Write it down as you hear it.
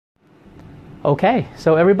Okay,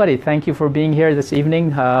 so everybody, thank you for being here this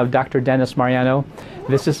evening. Dr. Dennis Mariano.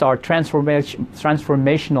 This is our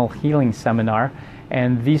transformational healing seminar,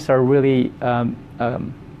 and these are really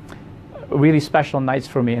really special nights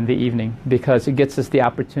for me in the evening because it gets us the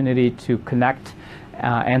opportunity to connect,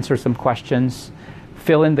 answer some questions,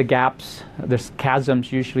 fill in the gaps. There's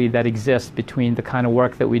chasms usually that exist between the kind of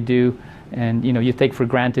work that we do and you take for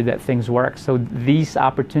granted that things work. So these are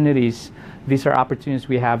opportunities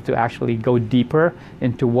we have to actually go deeper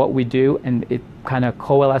into what we do, and it kind of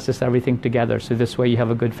coalesces everything together. So this way you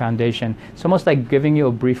have a good foundation. It's almost like giving you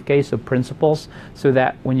a briefcase of principles so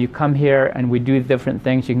that when you come here and we do different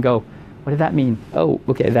things, you can go, what did that mean? Oh,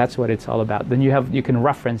 okay, that's what it's all about. Then you can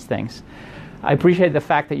reference things. I appreciate the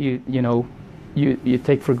fact that you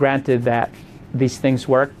take for granted that these things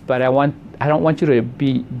work, but I don't want you to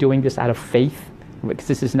be doing this out of faith, because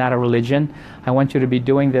this is not a religion. I want you to be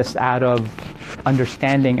doing this out of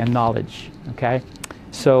understanding and knowledge, okay?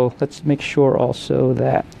 So let's make sure also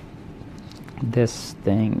that this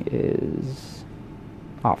thing is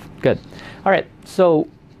off. Good. All right, so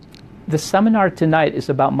the seminar tonight is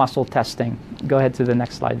about muscle testing. Go ahead to the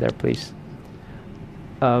next slide there, please.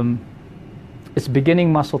 It's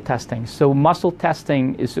beginning muscle testing. So muscle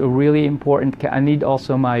testing is a really important. I need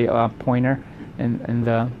also my pointer in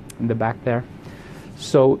the back there.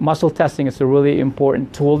 So muscle testing is a really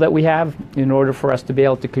important tool that we have in order for us to be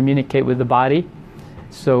able to communicate with the body.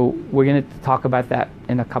 So we're going to talk about that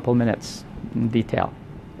in a couple minutes in detail.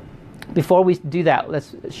 Before we do that,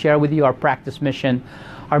 let's share with you our practice mission.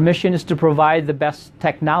 Our mission is to provide the best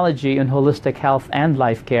technology in holistic health and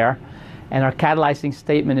life care. And our catalyzing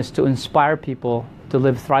statement is to inspire people to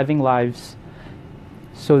live thriving lives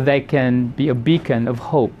so they can be a beacon of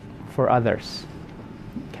hope for others.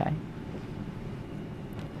 Okay.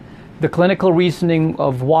 The clinical reasoning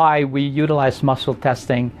of why we utilize muscle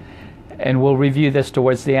testing, and we'll review this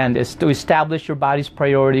towards the end, is to establish your body's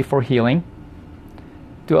priority for healing,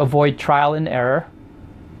 to avoid trial and error,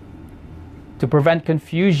 to prevent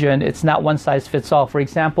confusion. It's not one size fits all. For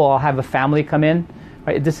example, I'll have a family come in.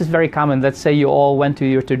 Right? This is very common. Let's say you all went to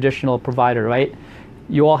your traditional provider, right?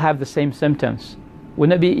 You all have the same symptoms.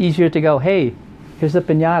 Wouldn't it be easier to go, hey, here's the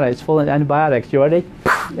piñata, it's full of antibiotics, you ready?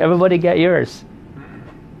 Everybody get yours.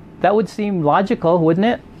 That would seem logical, wouldn't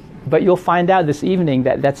it? But you'll find out this evening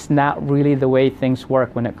that that's not really the way things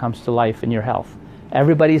work when it comes to life and your health.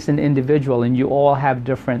 Everybody's an individual, and you all have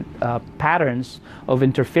different patterns of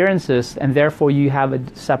interferences, and therefore you have a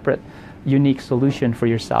separate unique solution for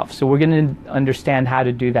yourself. So we're going to understand how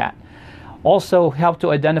to do that. Also help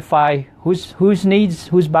to identify whose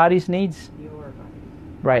body's needs. Your body.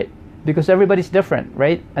 Right, because everybody's different,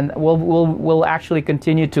 right? And we'll actually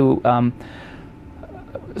continue to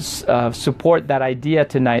support that idea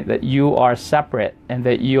tonight that you are separate and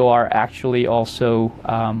that you are actually also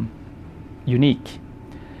unique.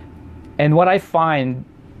 And what I find,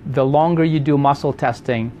 the longer you do muscle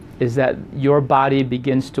testing, is that your body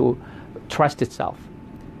begins to trust itself.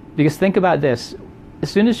 Because think about this, as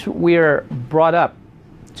soon as we're brought up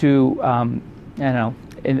to,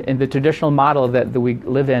 in the traditional model that we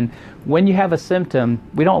live in, when you have a symptom,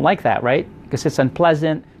 we don't like that, right? Because it's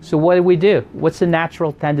unpleasant. So what do? What's the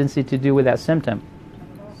natural tendency to do with that symptom?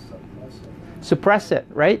 Suppress it,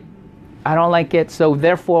 right? I don't like it, so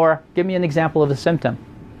therefore, give me an example of a symptom.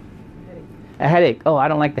 A headache. Oh, I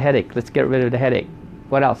don't like the headache. Let's get rid of the headache.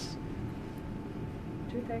 What else?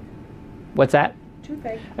 Toothache. What's that?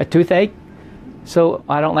 Toothache. A toothache? So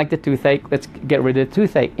I don't like the toothache. Let's get rid of the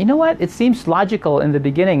toothache. You know what? It seems logical in the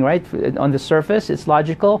beginning, right? On the surface, it's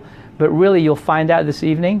logical. But really, you'll find out this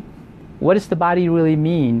evening, what does the body really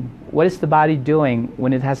mean? What is the body doing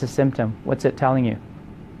when it has a symptom? What's it telling you?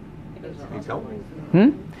 It needs help.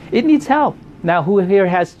 It needs help. Now, who here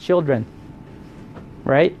has children?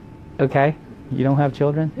 Right? Okay. You don't have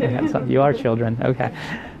children? You are children. Okay.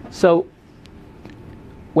 So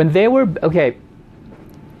when they were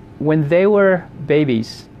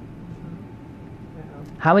babies,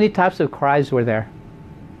 how many types of cries were there?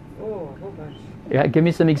 Oh, a whole bunch. Yeah, give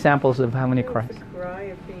me some examples of how many cries. The cry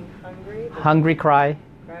of being hungry. Hungry cry.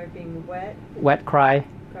 Cry of being wet. Wet cry.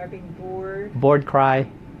 Cry of being bored. Bored cry.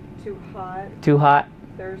 Too hot. Too hot.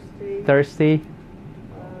 Thirsty. Thirsty.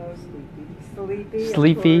 Sleepy.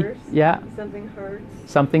 Sleepy. Of course. Yeah. Something hurts.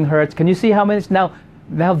 Something hurts. Can you see how many?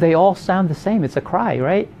 Now they all sound the same. It's a cry,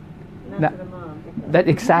 right? Not to the mom. That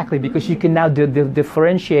exactly, because you can now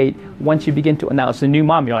differentiate once you begin to. Now, as a new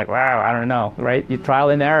mom, you're like, wow, I don't know, right? You trial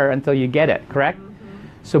and error until you get it, correct?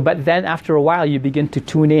 So, but then after a while, you begin to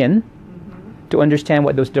tune in to understand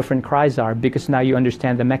what those different cries are, because now you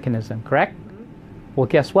understand the mechanism, correct? Well,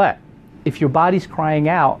 guess what? If your body's crying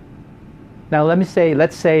out, Now let's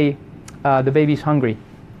say the baby's hungry.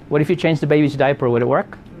 What if you change the baby's diaper? Would it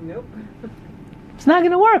work? Nope. It's not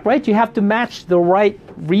going to work, right? You have to match the right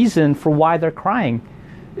reason for why they're crying.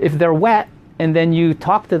 If they're wet and then you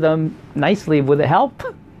talk to them nicely, would it help?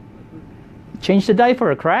 Change the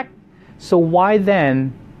diaper, correct? So why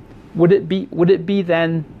then would it be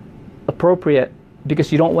then appropriate,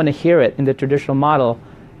 because you don't want to hear it in the traditional model,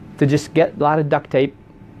 to just get a lot of duct tape,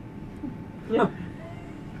 Yeah.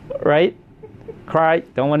 right? Cry,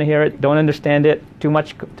 don't want to hear it, don't understand it, too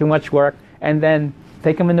much work, and then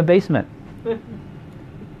take them in the basement.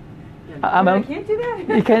 I can't do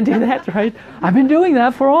that. You can't do that, right? I've been doing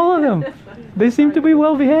that for all of them. They seem to be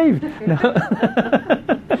well behaved. No.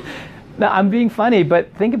 Now, I'm being funny,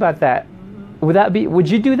 but think about that. Would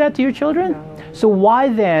you do that to your children? No. So why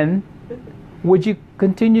then would you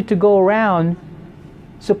continue to go around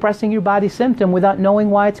suppressing your body symptom without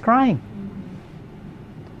knowing why it's crying?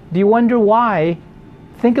 Do you wonder why?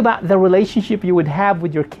 Think about the relationship you would have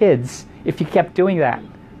with your kids if you kept doing that,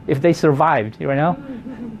 if they survived, you know?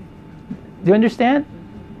 Do you understand?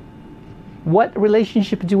 What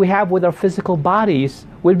relationship do we have with our physical bodies?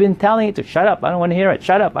 We've been telling it to shut up, I don't want to hear it,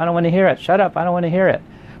 shut up, I don't want to hear it, shut up, I don't want to hear it.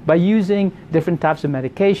 By using different types of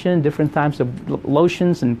medication, different types of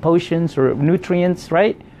lotions and potions or nutrients,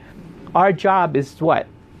 right? Our job is what?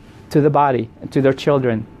 To the body and to their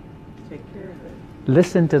children. Take care of it.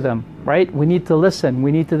 Listen to them, right? We need to listen.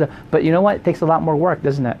 But you know what? It takes a lot more work,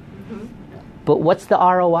 doesn't it? Mm-hmm. But what's the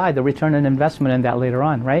ROI, the return on investment in that later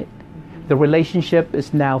on, right? The relationship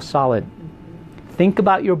is now solid. Think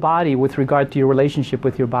about your body with regard to your relationship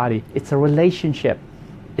with your body. It's a relationship.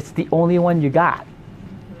 It's the only one you got,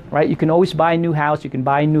 right? You can always buy a new house, you can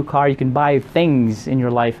buy a new car, you can buy things in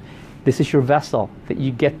your life. This is your vessel that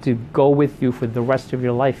you get to go with you for the rest of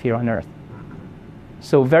your life here on earth.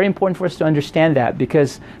 So very important for us to understand that,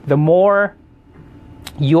 because the more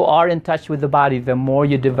you are in touch with the body, the more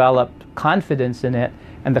you develop confidence in it,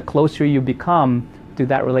 and the closer you become to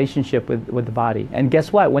that relationship with the body. And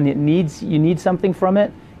guess what? When you need something from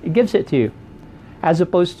it, it gives it to you. As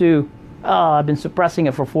opposed to, oh, I've been suppressing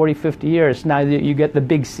it for 40, 50 years. Now you get the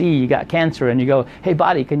big C, you got cancer, and you go, hey,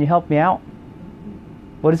 body, can you help me out?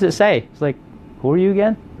 What does it say? It's like, who are you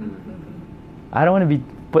again? I don't want to be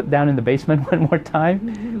put down in the basement one more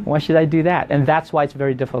time. Why should I do that? And that's why it's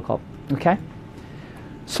very difficult. Okay?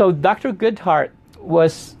 So Dr. Goodhart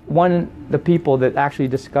was one of the people that actually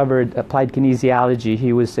discovered applied kinesiology.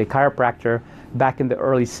 He was a chiropractor back in the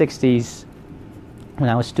early 60s when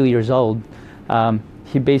I was 2 years old.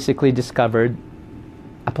 He basically discovered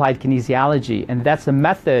applied kinesiology, and that's a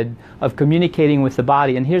method of communicating with the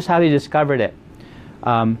body. And here's how he discovered it.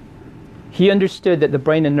 He understood that the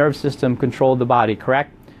brain and nerve system control the body,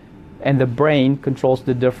 correct? And the brain controls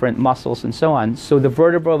the different muscles and so on. So the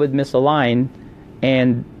vertebra would misalign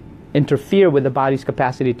and interfere with the body's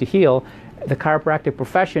capacity to heal. The chiropractic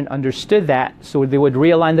profession understood that, so they would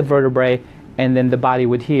realign the vertebrae and then the body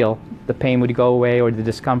would heal. The pain would go away, or the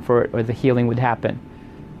discomfort, or the healing would happen.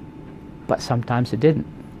 But sometimes it didn't.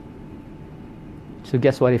 So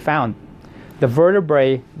guess what he found? The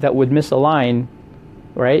vertebrae that would misalign,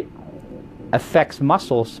 right, affects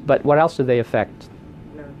muscles, but what else do they affect?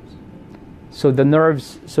 So the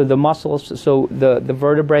nerves, so the muscles, so the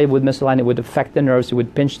vertebrae would misalign, it would affect the nerves, it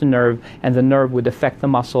would pinch the nerve, and the nerve would affect the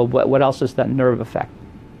muscle. What else does that nerve affect?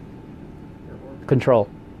 Control.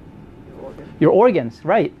 Your organs,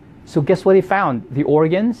 right. So guess what he found? The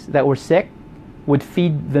organs that were sick would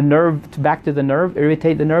feed the nerve back to the nerve,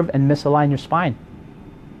 irritate the nerve, and misalign your spine.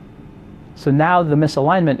 So now the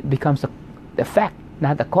misalignment becomes the effect,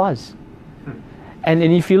 not the cause. And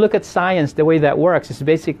if you look at science, the way that works is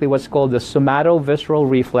basically what's called the somatovisceral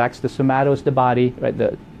reflex. The somato is the body, right,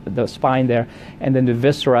 the spine there, and then the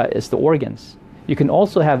viscera is the organs. You can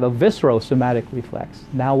also have a viscerosomatic reflex.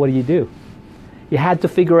 Now what do? You had to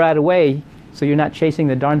figure out a way so you're not chasing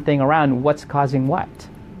the darn thing around. What's causing what?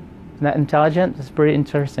 Isn't that intelligent? It's pretty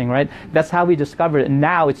interesting, right? That's how we discovered it. And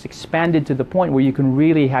now it's expanded to the point where you can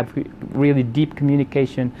really have really deep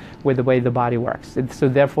communication with the way the body works. So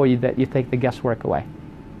therefore, you take the guesswork away.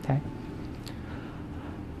 Okay.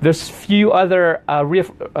 There's few other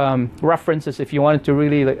references if you wanted to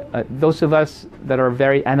really, those of us that are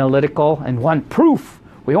very analytical and want proof,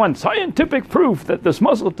 we want scientific proof that this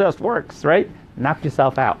muscle test works, right? Knock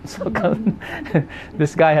yourself out. So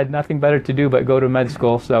this guy had nothing better to do but go to med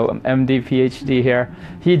school, so MD, PhD here.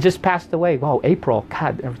 He just passed away. Wow, April.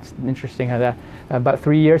 God, it's interesting how that, about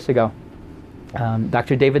 3 years ago.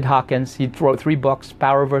 Dr. David Hawkins, he wrote 3 books,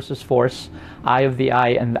 Power versus Force, Eye of the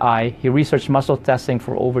Eye, and the Eye. He researched muscle testing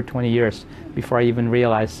for over 20 years before I even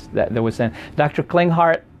realized that there was an. Dr.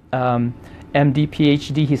 Klinghardt MD,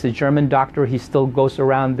 PhD. He's a German doctor. He still goes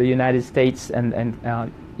around the United States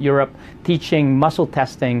and Europe teaching muscle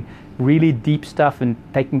testing, really deep stuff, and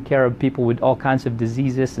taking care of people with all kinds of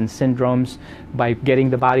diseases and syndromes by getting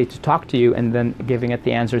the body to talk to you and then giving it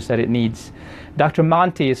the answers that it needs. Dr.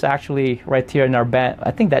 Monti is actually right here in our bed.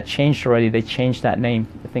 I think that changed already. They changed that name.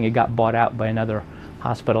 I think it got bought out by another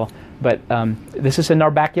hospital. But this is in our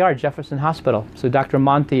backyard, Jefferson Hospital. So Dr.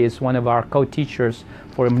 Monti is one of our co-teachers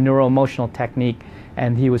for neuroemotional technique,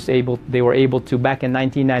 and they were able to, back in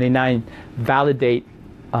 1999, validate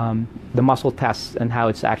the muscle tests and how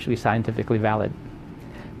it's actually scientifically valid.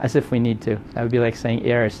 As if we need to. That would be like saying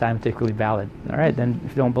air is scientifically valid. All right, then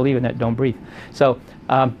if you don't believe in it, don't breathe. So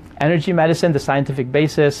Energy Medicine, the Scientific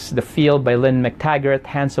Basis, The Field by Lynn McTaggart,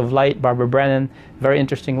 Hands of Light, Barbara Brennan, very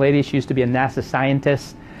interesting lady. She used to be a NASA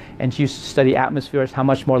scientist, and she used to study atmospheres, how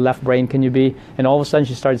much more left brain can you be, and all of a sudden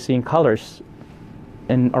she started seeing colors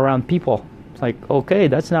around people. It's like, okay,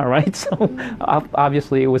 that's not right. So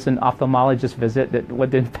obviously it was an ophthalmologist visit that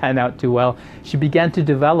didn't pan out too well. She began to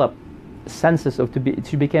develop senses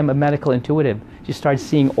she became a medical intuitive. She started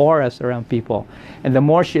seeing auras around people, and the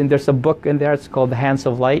more and there's a book in there, it's called The Hands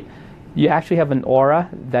of Light. You actually have an aura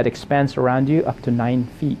that expands around you up to 9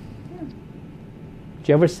 feet.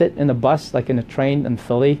 Do you ever sit in a bus, like in a train in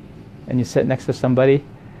Philly, and you sit next to somebody?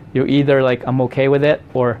 You're either like, I'm okay with it,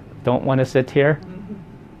 or don't want to sit here.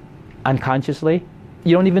 Unconsciously,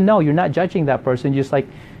 you don't even know. You're not judging that person. You're just like,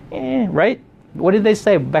 right? What did they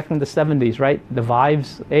say back in the 70s, right? The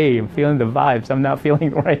vibes. Hey, I'm feeling the vibes. I'm not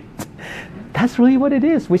feeling right. That's really what it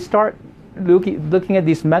is. We start looking at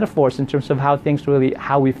these metaphors in terms of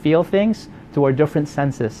how we feel things through our different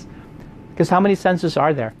senses. Because how many senses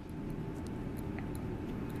are there?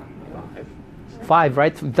 5,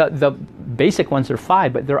 right? The basic ones are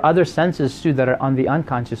 5, but there are other senses too that are on the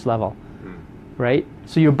unconscious level, right?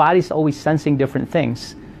 So your body's always sensing different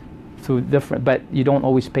things but you don't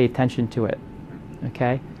always pay attention to it,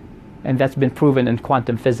 okay? And that's been proven in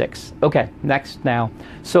quantum physics. Okay, next now.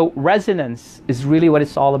 So resonance is really what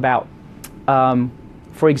it's all about.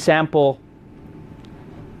 For example,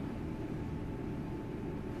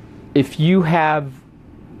 if you have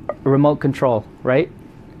a remote control, right?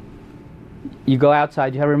 You go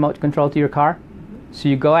outside, you have a remote control to your car. So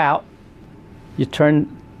you go out, you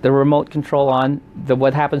turn the remote control on,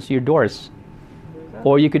 what happens to your doors?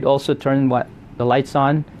 Or you could also turn the lights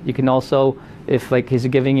on. You can also, if like he's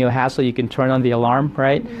giving you a hassle, you can turn on the alarm,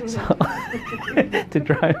 right? So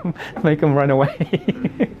to make him run away.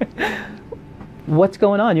 What's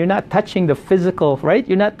going on? You're not touching the physical, right?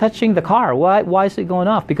 You're not touching the car. Why is it going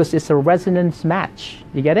off? Because it's a resonance match.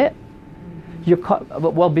 You get it?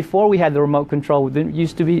 Well, before we had the remote control, didn't you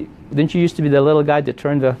used to be the little guy that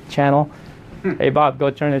turned the channel? Hey Bob, go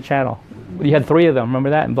turn the channel. You had 3 of them.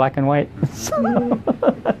 Remember that in black and white,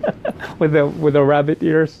 with the rabbit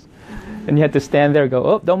ears, and you had to stand there and go,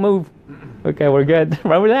 oh, don't move. Okay, we're good.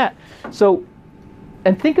 Remember that? So,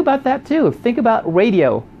 and think about that too. Think about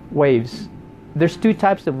radio waves. There's 2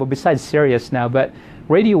 types of, besides Sirius now, but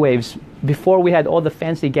radio waves. Before we had all the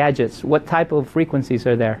fancy gadgets, what type of frequencies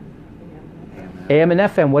are there? AM and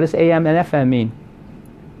FM. What does AM and FM mean?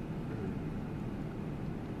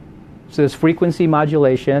 So there's frequency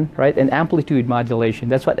modulation, right, and amplitude modulation.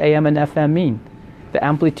 That's what AM and FM mean. The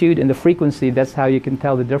amplitude and the frequency, that's how you can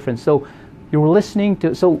tell the difference. So you're listening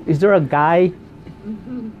to, so is there a guy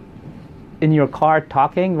in your car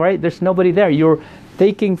talking, right? There's nobody there. You're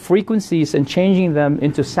taking frequencies and changing them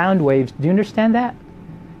into sound waves. Do you understand that?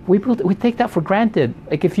 We take that for granted.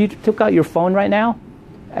 Like if you took out your phone right now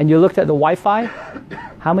and you looked at the Wi-Fi,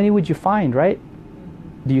 how many would you find, right?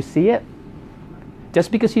 Do you see it? Just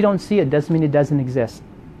because you don't see it doesn't mean it doesn't exist.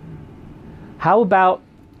 How about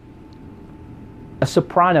a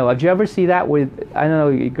soprano? Have you ever seen that with, I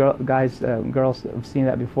don't know, girls have seen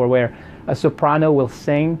that before, where a soprano will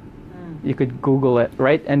sing? You could Google it,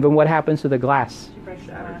 right? And then what happens to the glass?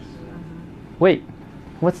 Wait,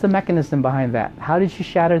 what's the mechanism behind that? How did she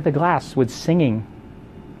shatter the glass with singing?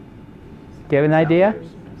 Do you have an idea?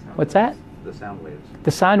 What's that? The sound waves.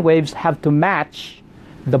 The sound waves have to match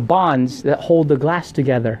the bonds that hold the glass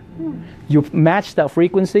together. You match that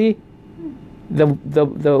frequency,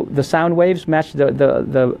 the sound waves match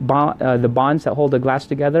the bonds that hold the glass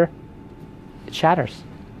together, it shatters.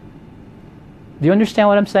 Do you understand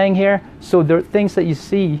what I'm saying here? So there are things that you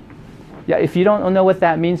see. Yeah, if you don't know what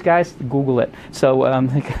that means, guys, Google it. So,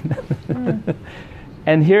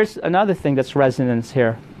 and here's another thing that's resonance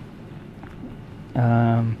here.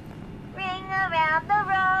 Can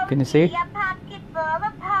you see?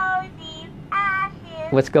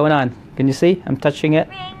 What's going on? Can you see? I'm touching it.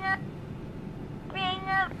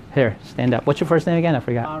 Here, stand up. What's your first name again? I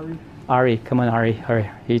forgot. Ari. Ari, come on, Ari. Hurry.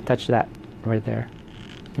 He touched that right there.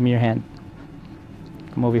 Give me your hand.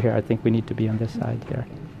 Come over here. I think we need to be on this side here.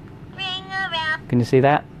 Can you see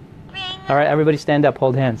that? All right, everybody stand up.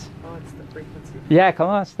 Hold hands. Oh, it's the frequency. Yeah, come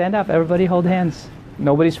on. Stand up. Everybody hold hands.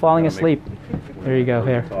 Nobody's falling asleep. There you go.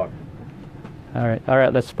 Here. All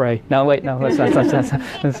right. Let's pray. No, wait. No, let's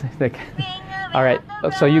think. All right.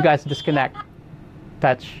 So you guys disconnect.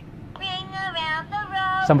 Touch.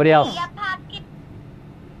 Somebody else.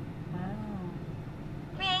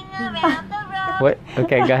 Wait.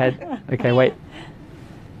 Okay, go ahead. Okay, wait.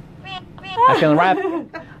 I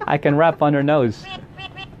can rap on her nose.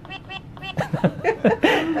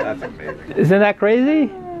 That's amazing. Isn't that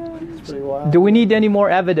crazy? It's pretty wild. Do we need any more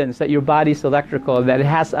evidence that your body's electrical, that it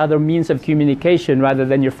has other means of communication rather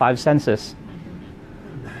than your five senses?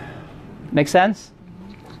 Make sense?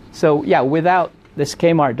 So, yeah, without this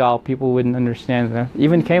Kmart doll, people wouldn't understand that.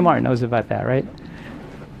 Even Kmart knows about that, right?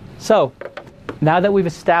 So, now that we've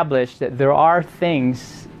established that there are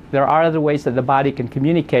other ways that the body can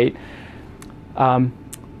communicate,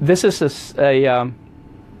 this is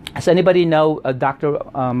does anybody know Dr.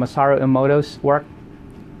 Masaru Emoto's work?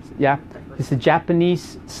 Yeah? He's a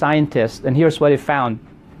Japanese scientist, and here's what he found.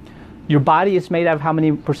 Your body is made out of how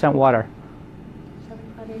many percent water?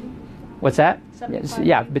 75, 80? What's that? 75,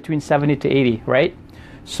 Yeah, between 70 to 80, right?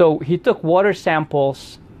 So he took water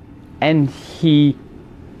samples and he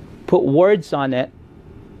put words on it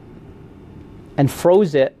and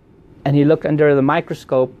froze it, and he looked under the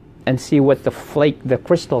microscope and see what the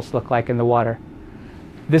crystals look like in the water.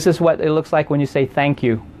 This is what it looks like when you say thank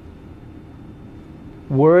you.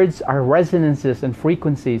 Words are resonances and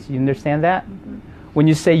frequencies. You understand that? Mm-hmm. When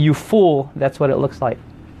you say you fool, that's what it looks like.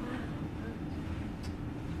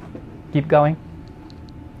 Keep going.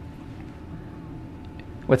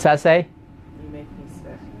 What's that say? You make me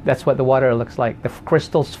sick. That's what the water looks like. The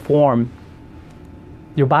crystals form.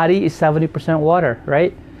 Your body is 70% water,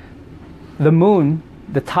 right? The moon,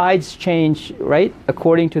 the tides change, right?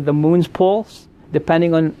 According to the moon's pulse,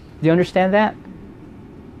 depending on, do you understand that?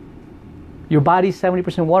 Your body's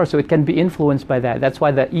 70% water, so it can be influenced by that. That's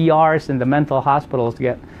why the ERs and the mental hospitals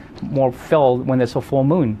get more filled when there's a full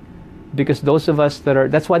moon. Because those of us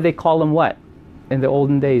that's why they call them what? In the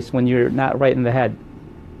olden days, when you're not right in the head.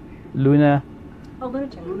 Luna. Oh,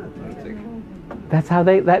 lunatic. That's how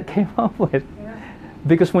that came up with. Yeah.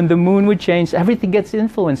 Because when the moon would change, everything gets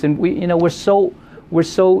influenced, and we're so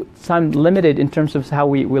time limited in terms of how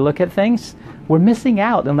we look at things. We're missing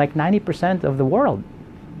out on like 90% of the world.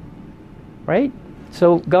 Right?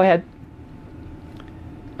 So go ahead.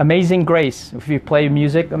 Amazing Grace. If you play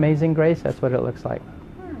music, Amazing Grace, that's what it looks like.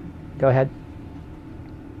 Go ahead.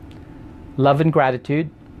 Love and Gratitude.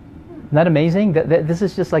 Isn't that amazing? This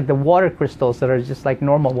is just like the water crystals that are just like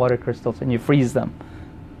normal water crystals, and you freeze them.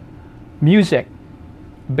 Music.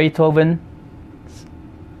 Beethoven.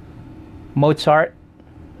 Mozart.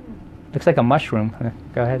 Looks like a mushroom.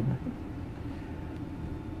 Go ahead.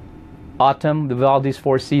 Autumn, the Vivaldi's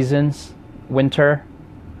Four Seasons. Winter.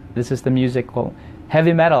 This is the musical.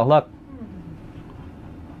 Heavy metal, look.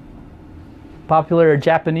 Popular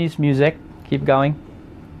Japanese music. Keep going.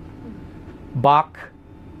 Bach.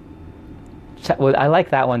 Well, I like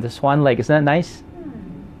that one, the Swan Lake. Isn't that nice?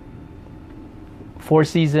 Four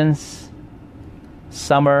Seasons.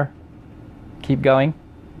 Summer. Keep going.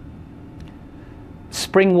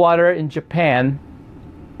 Spring water in Japan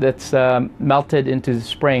that's melted into the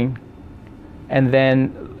spring. And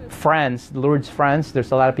then France, Lourdes, France,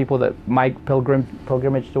 there's a lot of people that might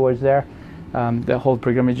pilgrimage towards there. The whole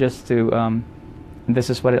pilgrimages to, this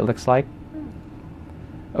is what it looks like.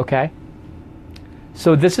 Okay?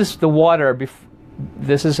 So this is the water.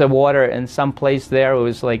 This is a water in some place there. It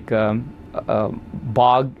was like a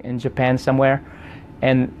bog in Japan somewhere.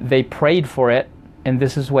 And they prayed for it, and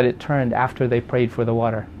this is what it turned after they prayed for the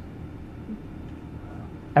water.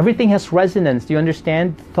 Everything has resonance. Do you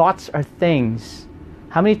understand? Thoughts are things.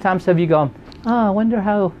 How many times have you gone, I wonder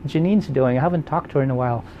how Janine's doing. I haven't talked to her in a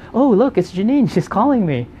while. Oh, look, it's Janine. She's calling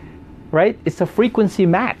me. Right? It's a frequency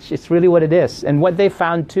match. It's really what it is. And what they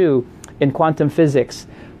found, too, in quantum physics,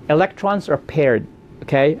 electrons are paired,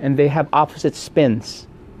 okay? And they have opposite spins.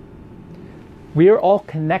 We are all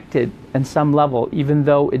connected in some level, even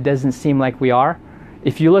though it doesn't seem like we are.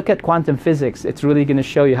 If you look at quantum physics, it's really going to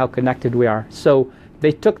show you how connected we are. So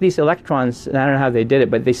they took these electrons, and I don't know how they did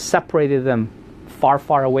it, but they separated them far,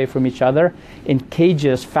 far away from each other in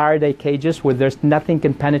cages, Faraday cages, where there's nothing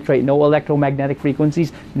can penetrate, no electromagnetic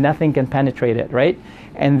frequencies, nothing can penetrate it, right?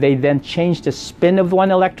 And they then changed the spin of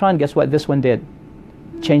one electron. Guess what this one did?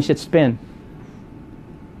 Changed its spin.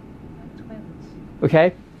 Twins.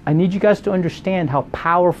 Okay? I need you guys to understand how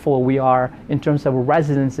powerful we are in terms of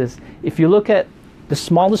resonances. If you look at the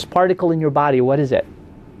smallest particle in your body, what is it?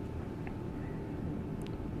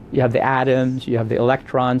 You have the atoms, you have the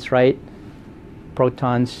electrons, right?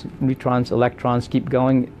 Protons, neutrons, electrons, keep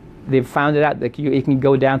going. They've found it out that it can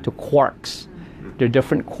go down to quarks. They're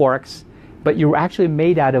different quarks. But you're actually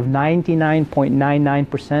made out of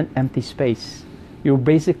 99.99% empty space. You're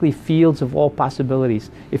basically fields of all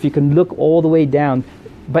possibilities. If you can look all the way down,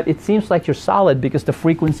 but it seems like you're solid because the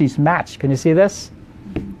frequencies match. Can you see this?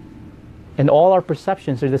 And all our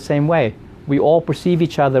perceptions are the same way. We all perceive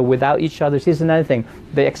each other without each other. Here's another thing.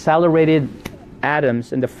 They accelerated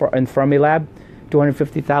atoms in Fermilab,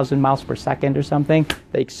 250,000 miles per second or something.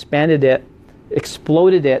 They expanded it,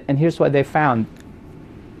 exploded it, and here's what they found.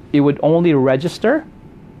 It would only register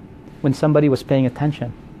when somebody was paying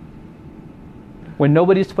attention. When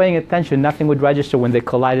nobody's paying attention, nothing would register when they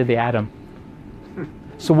collided the atom.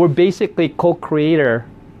 So we're basically co-creator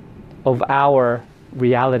of our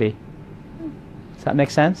reality. Does that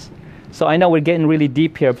make sense? So I know we're getting really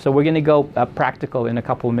deep here, so we're going to go practical in a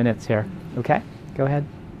couple of minutes here. Okay? Go ahead.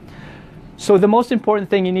 So the most important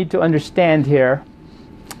thing you need to understand here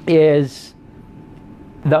is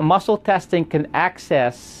that muscle testing can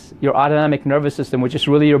access your autonomic nervous system, which is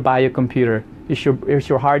really your biocomputer. Here's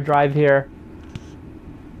your hard drive here,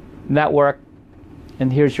 network,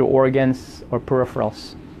 and here's your organs or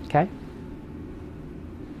peripherals. Okay?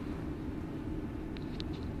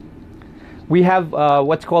 We have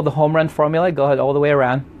what's called the home run formula. Go ahead all the way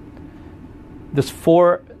around. There's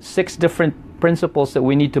 6 different principles that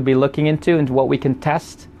we need to be looking into and what we can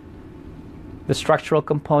test. The structural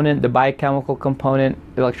component, the biochemical component,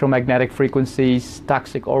 electromagnetic frequencies,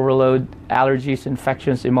 toxic overload, allergies,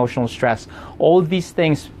 infections, emotional stress. All of these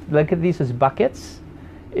things, look at these as buckets.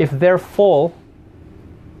 If they're full,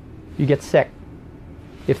 you get sick.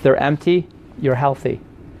 If they're empty, you're healthy.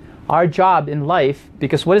 Our job in life,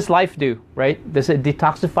 because what does life do, right? Does it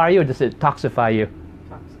detoxify you or does it toxify you?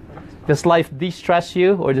 Does life de-stress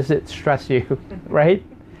you or does it stress you, right?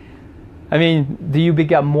 I mean, do you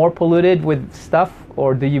become more polluted with stuff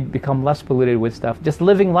or do you become less polluted with stuff? Just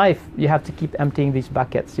living life, you have to keep emptying these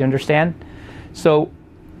buckets. You understand? So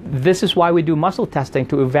this is why we do muscle testing,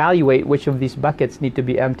 to evaluate which of these buckets need to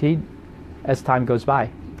be emptied as time goes by.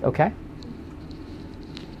 Okay?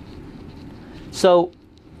 So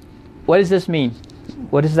what does this mean?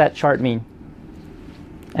 What does that chart mean?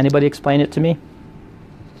 Anybody explain it to me?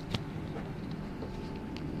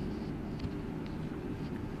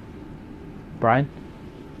 Brian?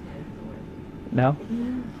 No?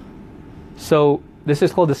 So this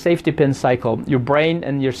is called the safety pin cycle. Your brain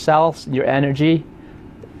and your cells, your energy,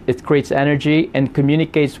 it creates energy and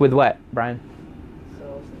communicates with what, Brian?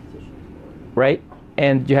 Cells and tissues. Right?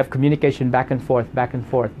 And you have communication back and forth, back and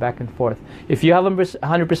forth, back and forth. If you have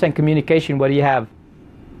 100% communication, what do you have?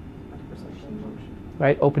 100%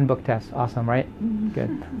 Right? Open book test. Awesome, right?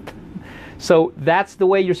 Good. So that's the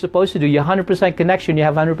way you're supposed to do. You 100% connection, you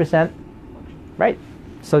have 100%. Right.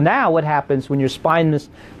 So now what happens when your spine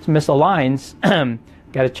misaligns?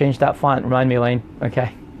 Got to change that font. Remind me, Elaine.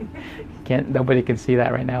 Okay. Nobody can see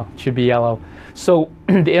that right now. It should be yellow. So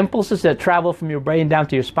the impulses that travel from your brain down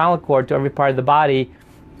to your spinal cord to every part of the body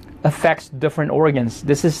affects different organs.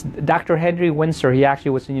 This is Dr. Henry Windsor. He actually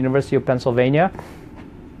was in the University of Pennsylvania.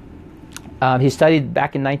 He studied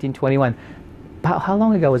back in 1921. How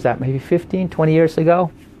long ago was that? Maybe 15, 20 years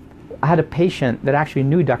ago? I had a patient that actually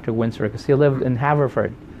knew Dr. Windsor because he lived in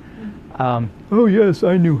Haverford. Oh yes,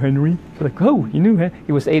 I knew Henry. Like, oh, you knew him?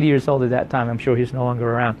 He was 80 years old at that time. I'm sure he's no longer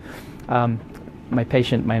around. My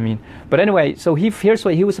patient, I mean. But anyway, so here's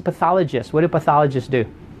what he was a pathologist. What do pathologists do?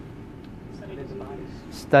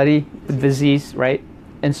 Study the disease, right?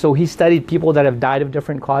 And so he studied people that have died of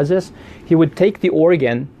different causes. He would take the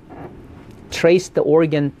organ, trace the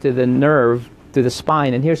organ to the nerve, to the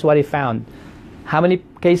spine, and here's what he found. How many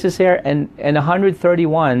cases here? And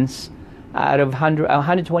 131s out of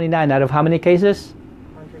 129 out of how many cases?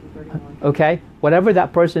 131. Okay. Whatever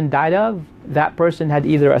that person died of, that person had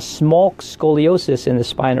either a small scoliosis in the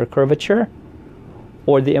spine or curvature,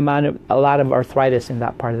 or a lot of arthritis in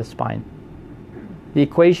that part of the spine. The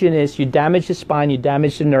equation is you damage the spine, you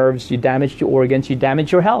damage the nerves, you damage the organs, you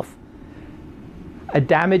damage your health. A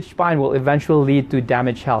damaged spine will eventually lead to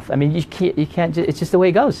damaged health. I mean, you can't. It's just the way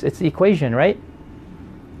it goes. It's the equation, right?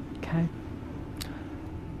 Okay.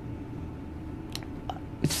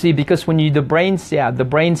 See, because when the brain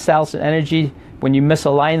cells and energy, when you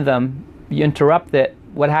misalign them, you interrupt it.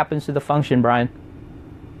 What happens to the function, Brian?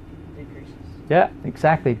 Decreases. Yeah,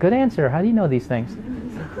 exactly. Good answer. How do you know these things?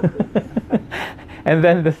 And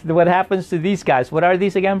then what happens to these guys? What are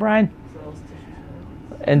these again, Brian? Cells,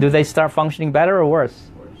 tissues, And do they start functioning better or worse?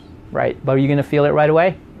 worse. Right. But are you going to feel it right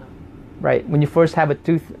away? No. Right. When you first have a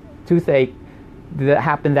toothache, did it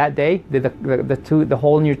happen that day? Did the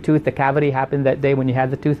hole in your tooth, the cavity, happen that day when you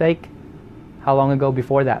had the toothache? How long ago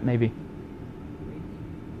before that, maybe?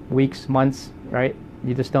 Weeks, months, right?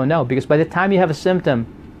 You just don't know. Because by the time you have a symptom,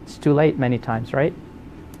 it's too late many times, right?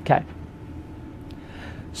 Okay.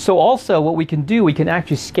 So also what we can do, we can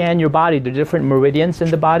actually scan your body, the different meridians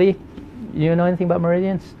in the body. You know anything about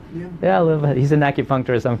meridians? Yeah, a little bit. He's an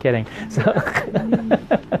acupuncturist, I'm kidding.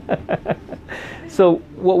 So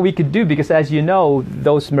what we could do, because as you know,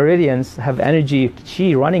 those meridians have energy,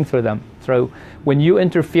 chi running through them. So when you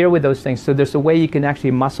interfere with those things, so there's a way you can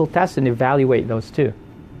actually muscle test and evaluate those too.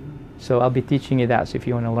 So I'll be teaching you that, so if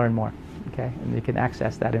you want to learn more, okay, and you can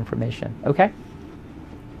access that information, okay?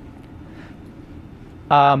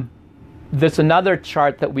 There's another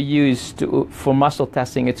chart that we use for muscle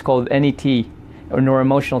testing. It's called NET, or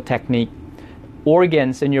neuroemotional technique.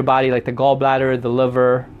 Organs in your body, like the gallbladder, the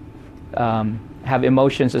liver, have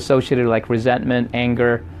emotions associated like resentment,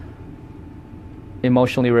 anger,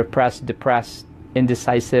 emotionally repressed, depressed,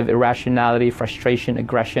 indecisive, irrationality, frustration,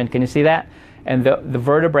 aggression. Can you see that? And the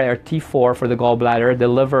vertebrae are T4 for the gallbladder. The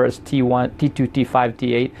liver is T1, T2, T5,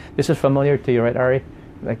 T8. This is familiar to you, right, Ari?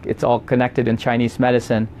 Like it's all connected in Chinese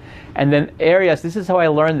medicine. And then areas, this is how I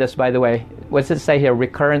learned this, by the way. What does it say here?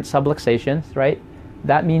 Recurrent subluxations, right?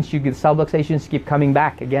 That means subluxations keep coming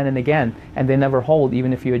back again and again, and they never hold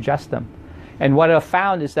even if you adjust them. And what I've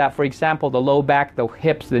found is that, for example, the low back, the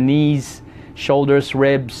hips, the knees, shoulders,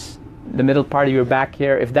 ribs, the middle part of your back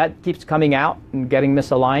here, if that keeps coming out and getting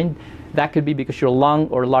misaligned, that could be because your lung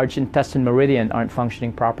or large intestine meridian aren't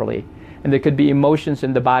functioning properly. And there could be emotions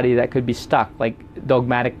in the body that could be stuck, like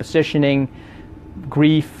dogmatic positioning,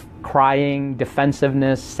 grief, crying,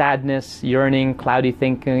 defensiveness, sadness, yearning, cloudy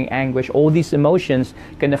thinking, anguish. All these emotions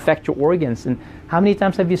can affect your organs. And how many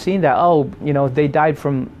times have you seen that? Oh, you know, they died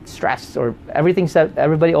from stress, or everything that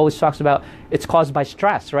everybody always talks about, it's caused by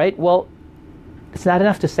stress, right? Well, it's not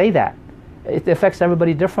enough to say that. It affects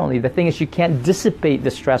everybody differently. The thing is, you can't dissipate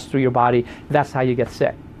the stress through your body. That's how you get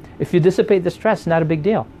sick. If you dissipate the stress, not a big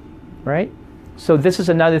deal, right? So this is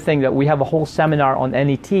another thing that we have a whole seminar on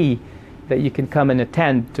NET that you can come and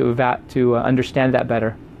attend to understand that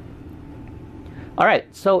better. All right,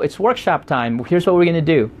 so it's workshop time. Here's what we're going to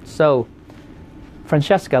do. So,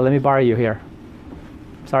 Francesca, let me borrow you here.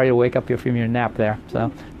 Sorry to wake up you from your nap there.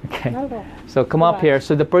 So, okay. Not at all. So come up here.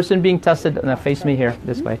 So the person being tested, now face me here,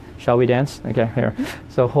 this way. Shall we dance? Okay, here.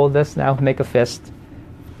 So hold this now, make a fist.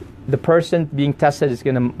 The person being tested is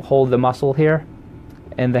going to hold the muscle here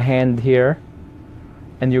and the hand here.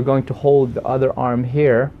 And you're going to hold the other arm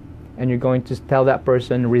here. And you're going to tell that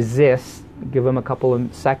person, resist. Give them a couple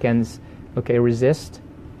of seconds. Okay, resist.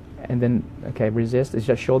 And then, okay, resist. Is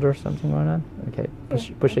your shoulder or something going on? Okay,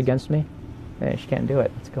 push against me. Hey, she can't do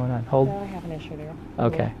it. What's going on? Hold. No, I have an issue there.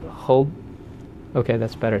 Okay, hold. Okay,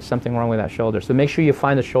 that's better. Something wrong with that shoulder. So make sure you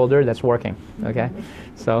find the shoulder that's working. Okay,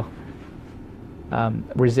 so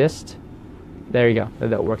resist. There you go.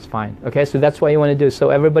 That works fine. Okay, so that's what you want to do. So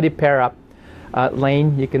everybody pair up.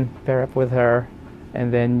 Lane, you can pair up with her,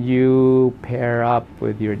 and then you pair up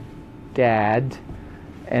with your dad,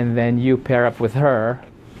 and then you pair up with her,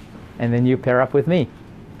 and then you pair up with me.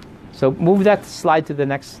 So move that slide to the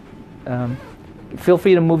next. Feel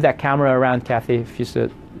free to move that camera around, Kathy, if you so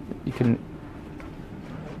you can.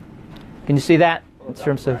 Can you see that in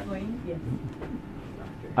terms of?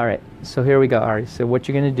 All right. So here we go, Ari. So what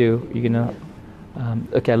you're going to do? You're going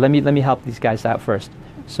to. Okay. Let me help these guys out first.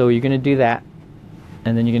 So you're going to do that,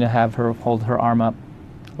 and then you're going to have her hold her arm up,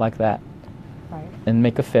 like that, Right. and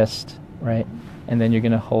make a fist, right? And then you're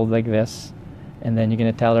going to hold like this, and then you're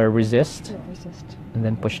going to tell her resist, Resist. and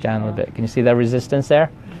then push down a little bit. Can you see that resistance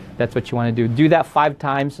there? That's what you want to do. Do that 5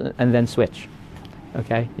 times and then switch.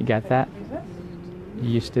 Okay, you got that? You're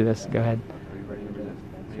used to this. Go ahead.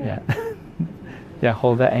 Yeah. Yeah,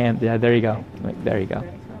 hold that hand. Yeah, there you go. There you go.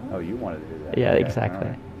 Oh, you wanted to do that. Yeah, Okay, exactly.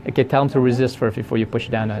 all right. Okay, tell them to resist first before you push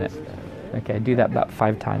down on it. Okay, do that about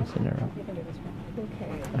 5 times in a row. You can do this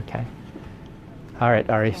one. Okay. Okay. All right,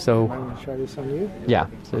 Ari. So, I'm going to try this on you. yeah.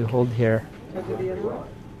 So you hold here, Can I do the other one?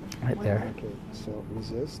 right there. Okay, so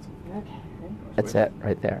resist. Okay. That's it,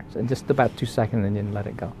 right there. So just about 2 seconds, and then let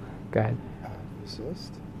it go. Go ahead.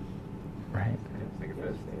 Resist. Right. Make a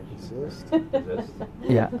fist. Resist. Resist.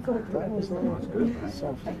 Yeah. That was like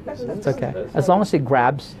soft. It's okay. As long as it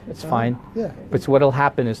grabs, it's fine. Yeah. But what'll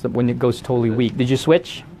happen is that when it goes totally weak. Did you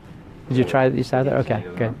switch? Did you try this either? Okay,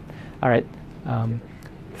 good. All right.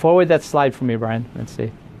 Forward that slide for me, Brian. Let's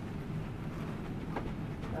see.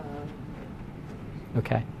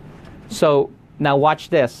 Okay. So now watch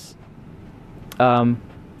this. Let's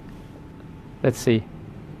see.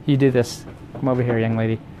 You do this. Come over here, young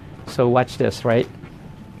lady. So watch this, right?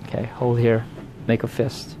 Okay, hold here. Make a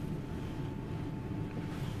fist.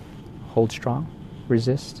 Hold strong.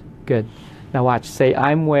 Resist. Good. Now watch. Say,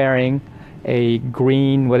 I'm wearing a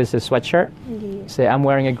green, what is this, sweatshirt? Yeah. Say, I'm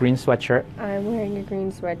wearing a green sweatshirt. I'm wearing a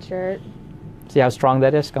green sweatshirt. See how strong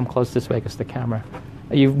that is? Come close this way because the camera.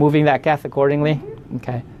 Are you moving that, Kath, accordingly?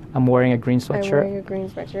 Okay. I'm wearing a green I'm sweatshirt. wearing a green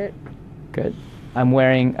sweatshirt. Good. I'm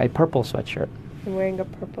wearing a purple sweatshirt. I'm wearing a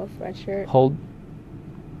purple sweatshirt. Hold.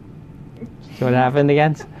 See what happened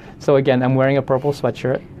again? So again, I'm wearing a purple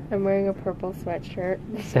sweatshirt. I'm wearing a purple sweatshirt.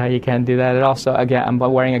 See how you can't do that at all? So again, I'm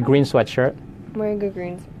wearing a green sweatshirt. I'm wearing a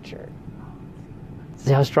green sweatshirt.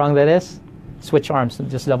 See how strong that is? Switch arms.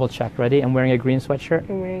 Just double check. Ready? I'm wearing a green sweatshirt.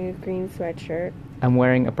 I'm wearing a green sweatshirt. I'm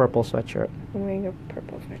wearing a purple sweatshirt. I'm wearing a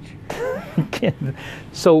purple sweatshirt.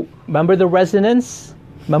 So remember the resonance?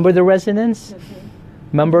 Remember the resonance?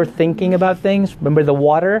 Remember thinking about things? Remember the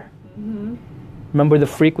water? Remember the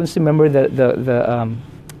frequency? Remember the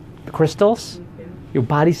crystals? Your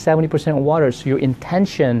body's 70% water, so your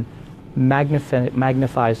intention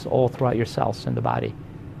magnifies all throughout your cells in the body.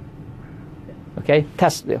 Okay?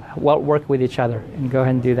 Test, work with each other, and go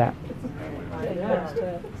ahead and do that.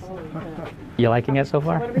 You liking it so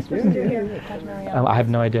far? What are we supposed to do here? I have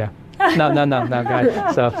no idea. No,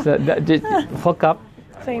 guys. So just hook up.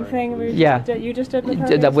 Same thing Yeah. you just did with her?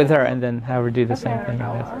 Did that with her, and then have her do the same thing.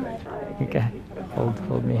 Okay.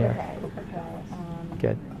 Hold me here.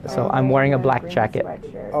 Good. So I'm wearing a black jacket.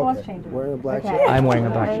 Okay. Wearing a black jacket. I'm wearing a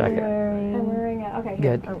black jacket. I'm wearing a, okay.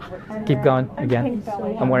 Good. Keep going again.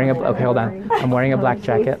 I'm wearing a. Okay, hold on. I'm wearing a black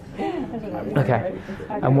jacket. Okay.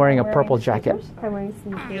 I'm wearing a purple jacket. I'm wearing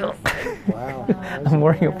some pants. Wow. I'm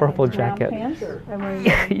wearing a purple jacket. I'm wearing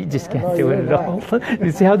You just can't do it at all.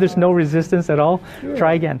 You see how there's no resistance at all?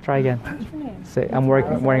 Try again. Say, I'm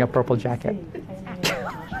wearing a purple jacket.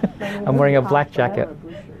 I'm wearing a black jacket.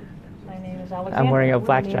 My name is Alexandra. I'm wearing a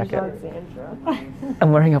black jacket.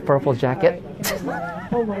 I'm wearing a purple jacket. That's too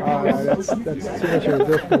much of a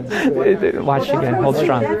difference. Watch again. Hold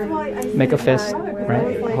strong. Make a fist.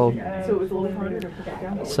 Right. Hold.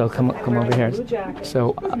 So come over here.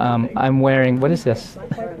 So I'm wearing. What is this?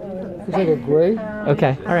 It's like a gray.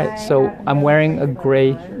 Okay. All right. So I'm wearing a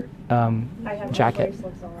gray jacket.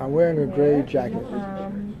 I'm wearing a gray jacket.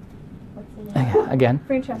 Again.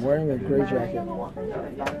 I'm wearing a gray jacket.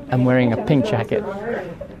 I'm wearing a pink jacket.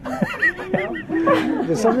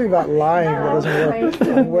 There's something about lying that doesn't work.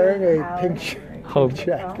 I'm wearing a pink Hold.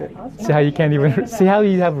 jacket. See how you can't even. See how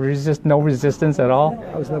you have no resistance at all.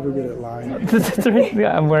 I was never good at lying.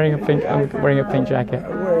 Yeah, I'm wearing a pink jacket. I'm wearing a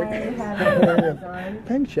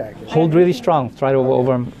pink jacket. Hold really strong. Try to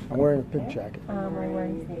over. I'm wearing a pink jacket.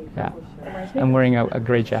 Yeah. I'm wearing a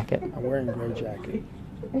gray jacket. I'm wearing a gray jacket.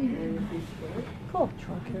 Cool.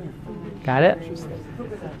 Got it?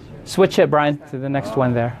 Switch it, Brian, to the next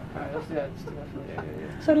one there.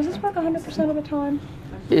 So does this work 100% of the time?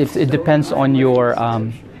 It depends on your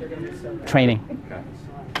training.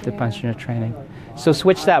 Depends on your training. So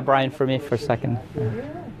switch that, Brian, for me for a second.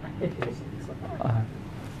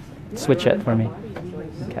 Switch it for me.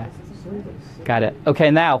 Okay. Got it.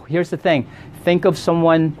 Okay, now, here's the thing. Think of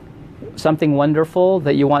something wonderful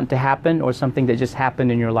that you want to happen or something that just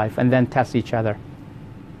happened in your life, and then test each other.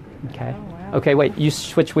 Okay. Okay, wait. You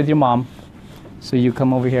switch with your mom. So you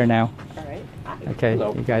come over here now. All right. Okay,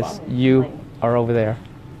 you guys, you are over there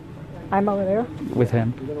I'm over there. with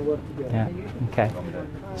him. Yeah. Okay.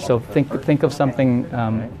 So think of something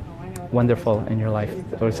wonderful in your life,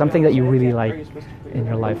 or something that you really like in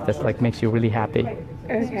your life that like makes you really happy.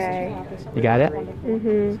 Okay. You got it?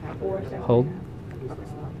 Mm-hmm. Hold.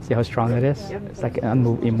 See how strong it is? It's like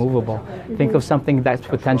immovable. Think of something that's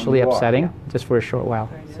potentially upsetting just for a short while.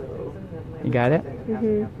 You got it?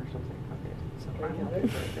 Mm-hmm.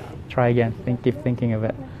 Try again. Keep thinking of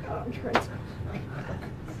it.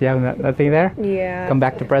 You have nothing there? Yeah. Come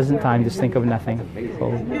back to present time. Just think of nothing.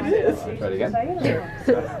 Hold. Try it again.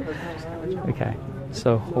 Okay.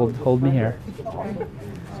 So hold me here.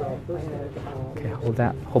 Okay. Hold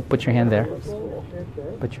that. Put your hand there.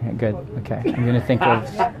 Put your hand. Good. Okay. I'm gonna think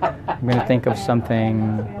of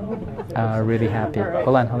something really happy.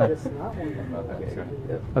 Hold on.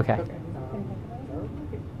 Okay.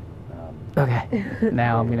 Okay.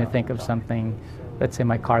 Now I'm gonna think of something. Let's say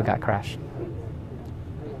my car got crashed.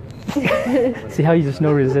 See how there's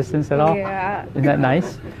no resistance at all? Yeah. Isn't that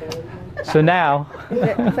nice? So now,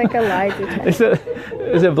 It's like a lie detector.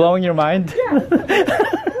 is it blowing your mind?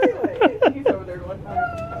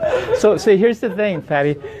 So here's the thing,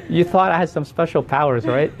 Patty. You thought I had some special powers,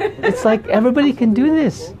 right? It's like everybody can do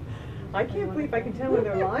this. I can't believe I can tell when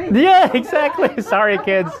they're lying. Yeah, exactly. Sorry,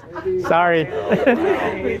 kids. Sorry.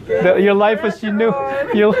 Your life as you knew,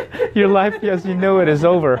 your life as you knew it is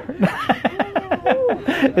over.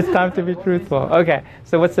 It's time to be truthful. Okay.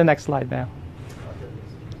 So what's the next slide now?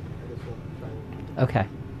 Okay.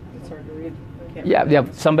 It's hard to read. Yeah.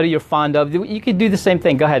 Somebody you're fond of. You could do the same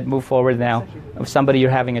thing. Go ahead. Move forward now. Of somebody you're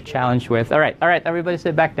having a challenge with. All right. Everybody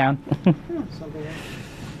sit back down.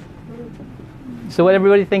 So what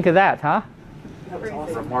everybody think of that, huh?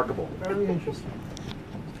 Remarkable. Very interesting.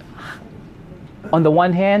 On the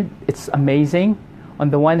one hand, it's amazing. On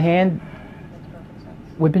the one hand,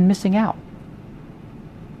 we've been missing out.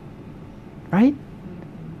 Right?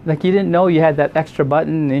 Like you didn't know you had that extra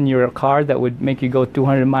button in your car that would make you go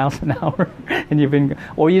 200 miles an hour, and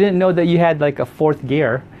or you didn't know that you had like a fourth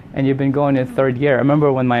gear and you've been going in third gear. I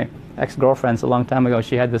remember when my ex-girlfriend's a long time ago,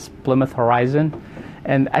 she had this Plymouth Horizon,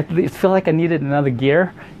 and I feel like I needed another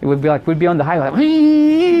gear. It would be like we'd be on the highway,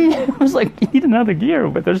 like, I was like, you need another gear,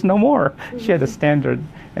 but there's no more. She had a standard,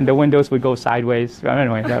 and the windows would go sideways.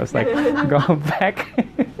 Anyway, that was like going back.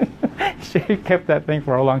 She kept that thing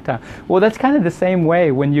for a long time. Well, that's kind of the same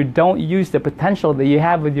way when you don't use the potential that you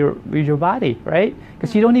have with your body, right?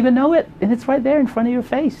 Because you don't even know it, and it's right there in front of your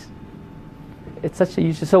face. It's such a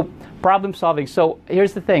use. So problem solving. So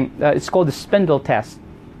here's the thing. It's called the spindle test.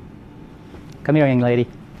 Come here, young lady.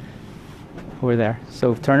 Over there.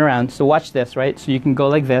 So turn around. So watch this, right? So you can go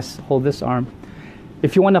like this, hold this arm.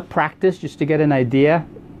 If you want to practice just to get an idea,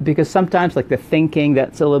 because sometimes like the thinking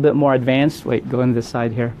that's a little bit more advanced. Wait, go on this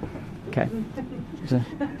side here. Okay.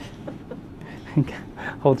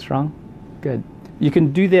 Hold strong. Good. You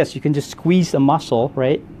can do this. You can just squeeze the muscle,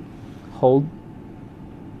 right? Hold.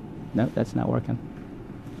 No, that's not working.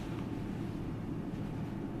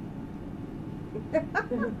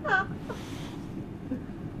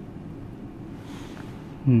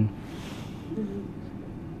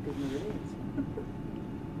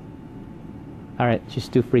 All right, she's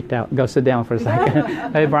too freaked out. Go sit down for a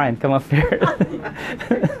second. Hey, Brian, come up here.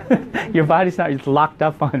 Your body's not, it's locked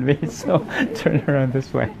up on me, so turn around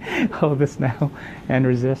this way. Hold this now and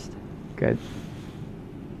resist. Good.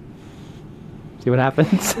 See what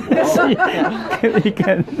happens? You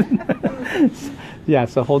can. Yeah,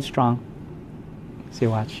 so hold strong. See,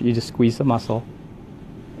 watch. You just squeeze the muscle.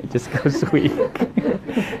 It just goes weak.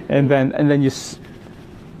 and then you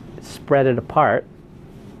spread it apart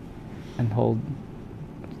and hold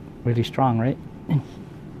really strong, right? And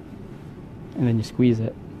then you squeeze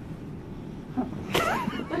it.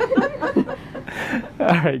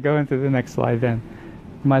 All right, go into the next slide then.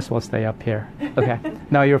 You might as well stay up here. Okay,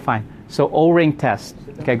 no, you're fine. So O-ring test.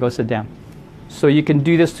 Okay, go sit down. So you can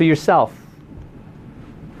do this to yourself.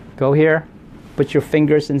 Go here, put your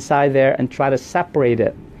fingers inside there and try to separate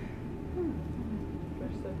it.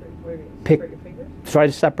 Try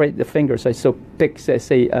to separate the fingers. So pick,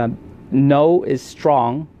 say no is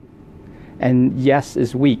strong and yes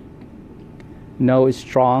is weak. No is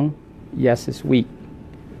strong, yes is weak.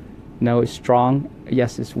 No is strong,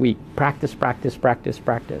 yes is weak. Practice, practice, practice,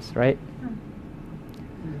 practice, right?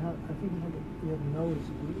 I think you have no is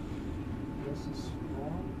weak, yes is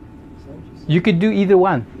strong. Is that what you said? You could do either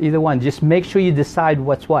one. Either one. Just make sure you decide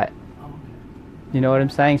what's what. Oh, okay. You know what I'm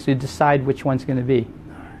saying? So you decide which one's going to be.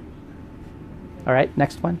 All right,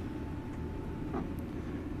 next one.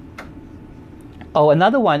 Oh,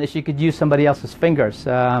 another one is you could use somebody else's fingers.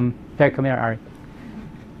 Here, come here, Ari.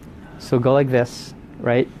 So go like this,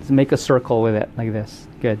 right? So make a circle with it, like this.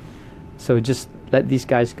 Good. So just let these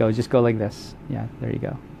guys go. Just go like this. Yeah, there you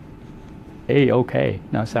go. Hey, okay.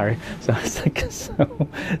 No, sorry. So it's like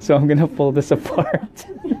so I'm gonna pull this apart.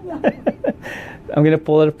 I'm gonna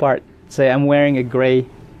pull it apart. Say I'm wearing a gray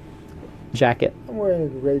jacket. I'm wearing a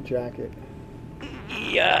gray jacket.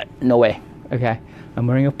 Yeah. No way. Okay. I'm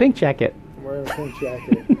wearing a pink jacket. I'm wearing a pink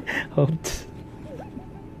jacket. Hold.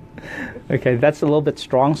 Okay, that's a little bit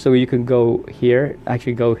strong, so you can go here.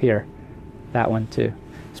 Actually, go here. That one too.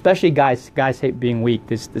 Especially guys. Guys hate being weak.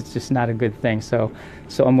 It's just not a good thing. So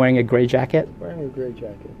I'm wearing a gray jacket. Wearing a gray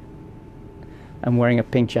jacket. I'm wearing a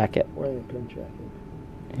pink jacket. Wearing a pink jacket.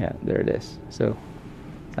 Yeah, there it is. So,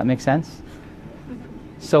 does that make sense?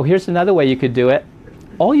 So here's another way you could do it.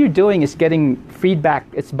 All you're doing is getting feedback.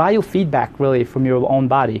 It's biofeedback, really, from your own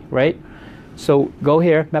body, right? So go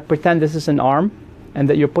here. Pretend this is an arm, and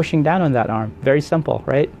that you're pushing down on that arm. Very simple,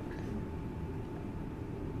 right?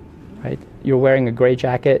 Right? You're wearing a gray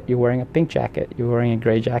jacket. You're wearing a pink jacket. You're wearing a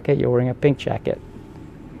gray jacket. You're wearing a pink jacket.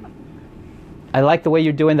 I like the way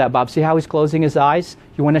you're doing that, Bob. See how he's closing his eyes?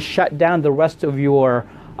 You want to shut down the rest of your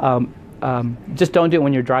Just don't do it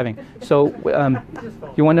when you're driving. So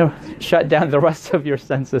you want to shut down the rest of your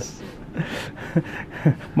senses.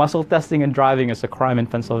 Muscle testing and driving is a crime in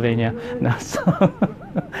Pennsylvania. No, so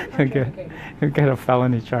you'll get a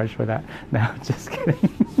felony charge for that. No, just kidding.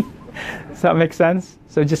 Does that make sense?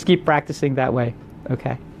 So just keep practicing that way.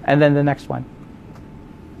 Okay. And then the next one.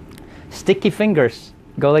 Sticky fingers.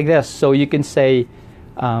 Go like this. So you can say,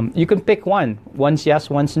 you can pick one. One's yes,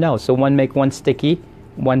 one's no. So make one sticky,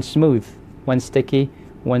 one smooth. One sticky,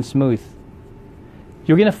 one smooth.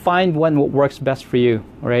 You're going to find one what works best for you,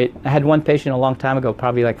 right? I had one patient a long time ago,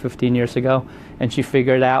 probably like 15 years ago, and she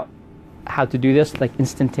figured out how to do this like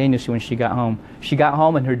instantaneously when she got home. She got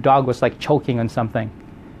home and her dog was like choking on something.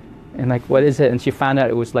 And like, what is it? And she found out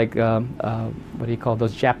it was like, what do you call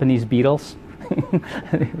those Japanese beetles?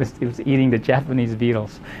 It was eating the Japanese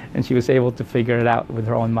beetles. And she was able to figure it out with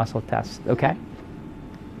her own muscle test, okay?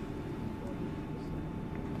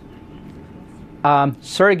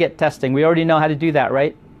 Surrogate testing, we already know how to do that,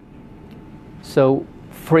 right? So,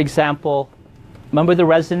 for example, remember the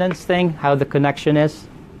resonance thing, how the connection is?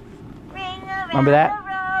 Remember that?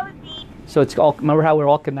 So it's all, remember how we're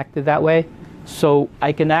all connected that way? So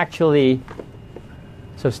I can actually,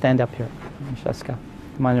 so stand up here, Francesca.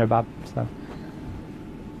 Come on here, Bob. So,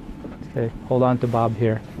 okay, hold on to Bob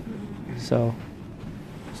here. So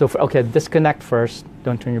okay, disconnect first.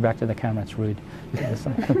 Don't turn your back to the camera, it's rude.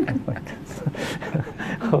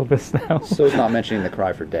 Hold this now. So it's not mentioning the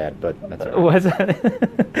cry for dad, but that's all right. Was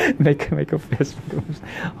it? make a fist.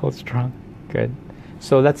 Hold strong. Good.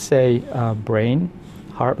 So let's say brain,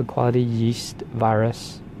 heart equality, yeast,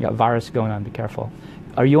 virus. You got virus going on. Be careful.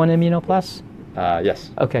 Are you on Immunoplus? Yes.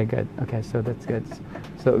 Okay, good. Okay, so that's good.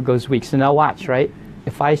 So it goes weak. So now watch, right?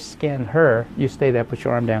 If I scan her, you stay there. Put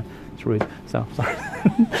your arm down. It's rude. So sorry.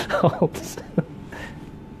 Hold this.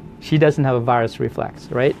 She doesn't have a virus reflex,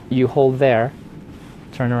 right? You hold there,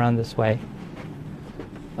 turn around this way.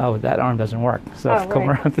 Oh, that arm doesn't work. So come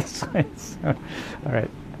around this way. So, all right,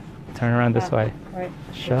 turn around this way. Right.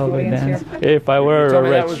 Shall we dance? If I were a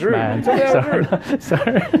rich man. rude.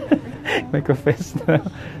 Sorry. Make a fist.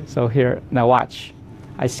 So here, now watch.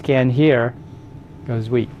 I scan here, goes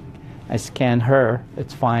weak. I scan her,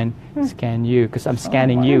 it's fine. Scan you, because I'm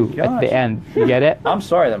scanning you at the end. You get it? I'm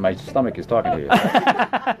sorry that my stomach is talking to you.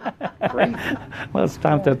 Great. Well, it's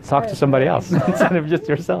time to talk to somebody else instead of just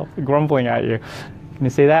yourself grumbling at you. Can you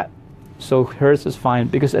see that? So hers is fine,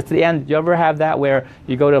 because at the end, you ever have that where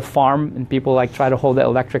you go to a farm and people like try to hold the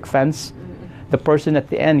electric fence? The person at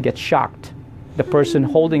the end gets shocked. The person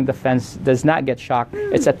holding the fence does not get shocked.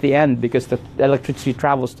 It's at the end because the electricity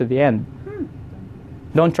travels to the end.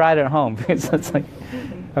 Don't try it at home because it's like,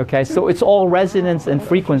 okay, so it's all resonance and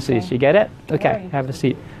frequencies. You get it? Okay, have a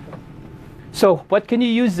seat. So what can you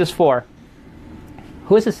use this for?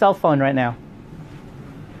 Who has a cell phone right now?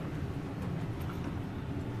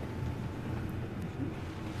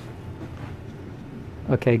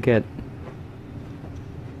 Okay, good.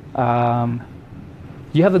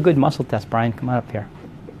 You have a good muscle test, Brian. Come on up here.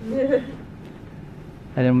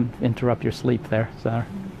 I didn't interrupt your sleep there, so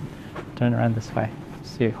turn around this way.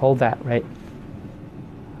 See, hold that, right?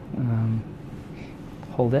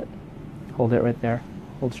 Hold it. Hold it right there.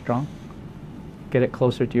 Hold strong. Get it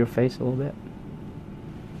closer to your face a little bit.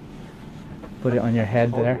 Put it on your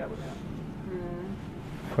head there.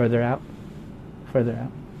 Further out. Further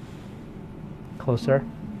out. Closer.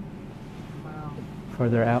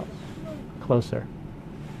 Further out. Closer.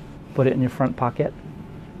 Put it in your front pocket.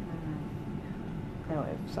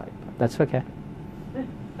 That's okay.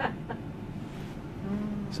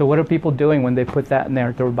 So what are people doing when they put that in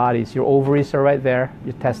their bodies? Your ovaries are right there.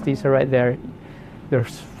 Your testes are right there.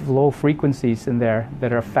 There's low frequencies in there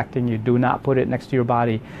that are affecting you. Do not put it next to your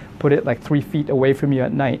body. Put it like 3 feet away from you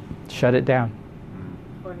at night. Shut it down.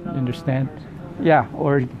 You understand? Yeah,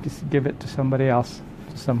 or just give it to somebody else,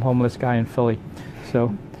 some homeless guy in Philly.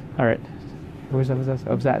 So, all right. Was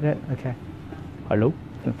that it? Okay. Hello?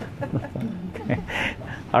 Okay.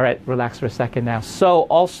 All right, relax for a second now. So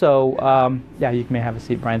also, yeah, you may have a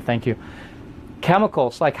seat, Brian. Thank you.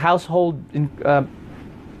 Chemicals like household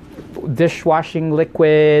dishwashing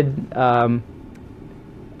liquid.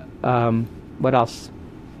 What else?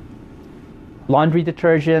 Laundry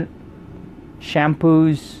detergent,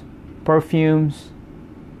 shampoos, perfumes.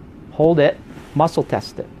 Hold it. Muscle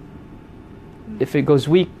test it. If it goes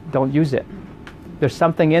weak, don't use it. There's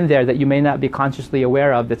something in there that you may not be consciously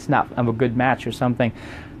aware of that's not a good match or something.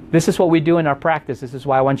 This is what we do in our practice. This is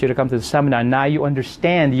why I want you to come to the seminar. Now you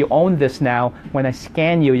understand, you own this now. When I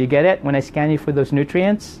scan you, you get it? When I scan you for those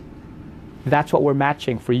nutrients, that's what we're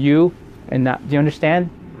matching for you. And not, do you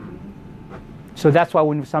understand? So that's why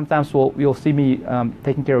when sometimes you'll see me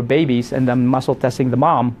taking care of babies and I'm muscle testing the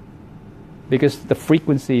mom, because the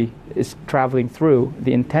frequency is traveling through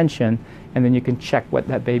the intention, and then you can check what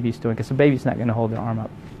that baby's doing, because the baby's not going to hold their arm up.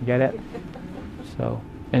 You get it? So,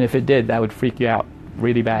 and if it did, that would freak you out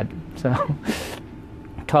really bad. So,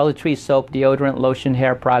 toiletries, soap, deodorant, lotion,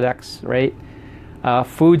 hair products, right?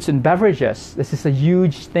 Foods and beverages. This is a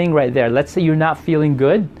huge thing right there. Let's say you're not feeling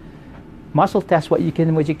good. Muscle test what you can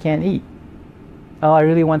and what you can't eat. Oh, I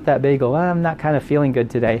really want that bagel. Well, I'm not kind of feeling good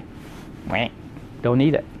today. Don't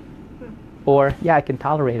eat it. Or, yeah, I can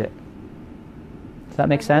tolerate it. Does that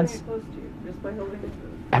make sense?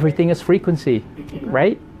 Everything is frequency,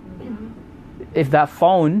 right? If that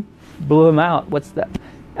phone blew him out, what's that?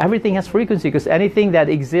 Everything has frequency, because anything that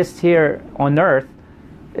exists here on Earth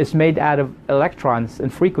is made out of electrons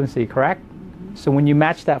and frequency, correct? So when you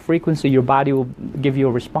match that frequency, your body will give you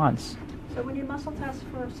a response. So when you muscle test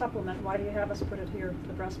for a supplement, why do you have us put it here,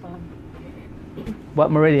 the breastbone? What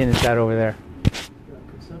meridian is that over there?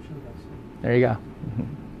 Conception vessel. There you go.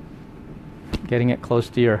 Getting it close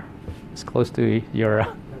to your That's your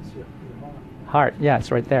heart. Yeah,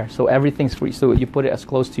 it's right there. So everything's free. So you put it as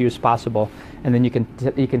close to you as possible, and then you can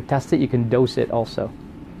test it. You can dose it also.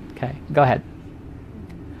 Okay, go ahead.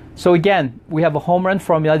 So again, we have a home run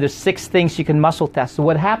formula. There's 6 things you can muscle test. So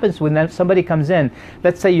what happens when somebody comes in?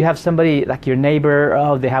 Let's say you have somebody like your neighbor.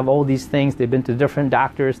 Oh, they have all these things. They've been to different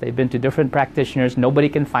doctors. They've been to different practitioners. Nobody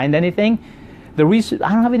can find anything. The reason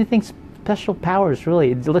I don't have anything special powers,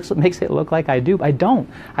 really. It makes it look like I do. I don't.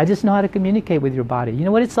 I just know how to communicate with your body. You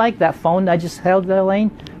know what it's like? That phone I just held there,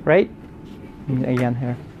 Elaine, right? Again,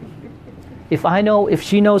 here. If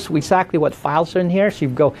she knows exactly what files are in here,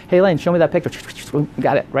 she'd go, "Hey, Elaine, show me that picture."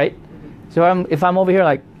 Got it, right? So if I'm over here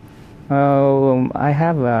like, "Oh, I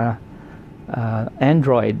have a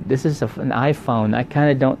Android. This is an iPhone. I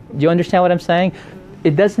kind of don't." Do you understand what I'm saying?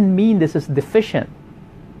 It doesn't mean this is deficient.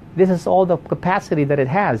 This is all the capacity that it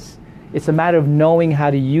has. It's a matter of knowing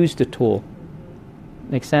how to use the tool.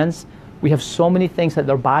 Make sense? We have so many things that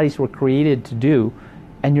our bodies were created to do,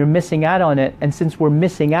 and you're missing out on it. And since we're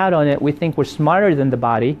missing out on it, we think we're smarter than the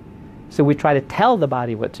body, so we try to tell the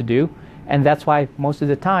body what to do, and that's why most of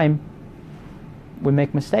the time we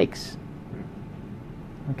make mistakes.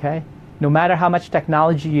 Okay? No matter how much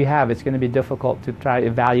technology you have, it's going to be difficult to try to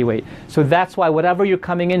evaluate. So that's why whatever you're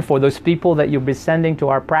coming in for, those people that you'll be sending to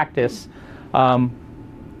our practice,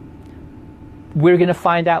 we're going to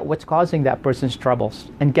find out what's causing that person's troubles.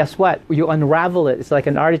 And guess what? You unravel it. It's like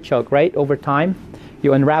an artichoke, right? Over time,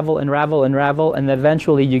 you unravel, and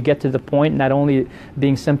eventually you get to the point not only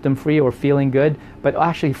being symptom-free or feeling good, but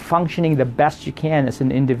actually functioning the best you can as an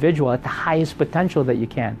individual at the highest potential that you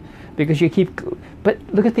can. Because you keep... But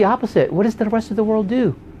look at the opposite. What does the rest of the world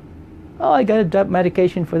do? Oh, I got a dump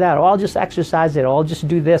medication for that. Or I'll just exercise it. Or I'll just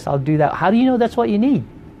do this. I'll do that. How do you know that's what you need?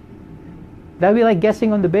 That would be like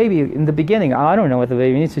guessing on the baby in the beginning. Oh, I don't know what the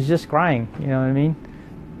baby needs. It's just crying. You know what I mean?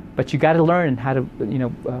 But you got to learn how to,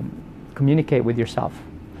 communicate with yourself.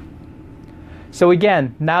 So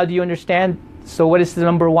again, now do you understand? So what is the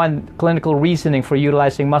number 1 clinical reasoning for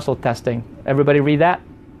utilizing muscle testing? Everybody read that?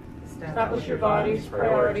 Establish your body's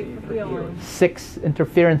priority for healing. 6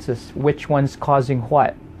 interferences. Which one's causing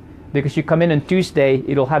what? Because you come in on Tuesday,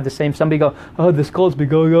 it'll have the same. Somebody go, "Oh, this cold's been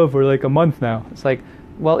going on for like a month now." It's like,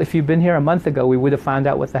 well, if you've been here a month ago, we would have found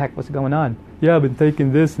out what the heck was going on. Yeah, I've been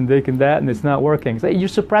taking this and taking that, and it's not working. So you're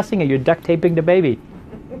suppressing it. You're duct taping the baby.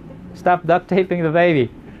 Stop duct taping the baby.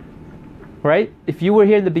 Right? If you were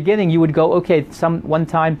here in the beginning, you would go, okay, one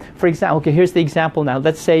time, for example, okay, here's the example now.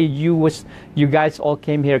 Let's say you guys all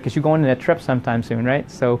came here because you're going on a trip sometime soon, right?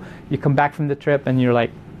 So you come back from the trip and you're like,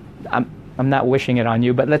 I'm not wishing it on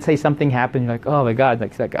you, but let's say something happened. You're like, oh my God,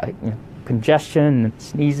 like congestion and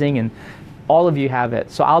sneezing, and all of you have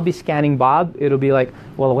it. So I'll be scanning Bob. It'll be like,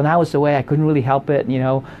 well, when I was away, I couldn't really help it.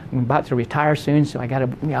 I'm about to retire soon, so I got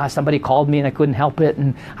to, somebody called me and I couldn't help it,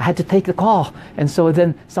 and I had to take the call. And so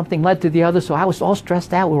then something led to the other, so I was all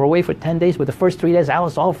stressed out. We were away for 10 days, but the first 3 days, I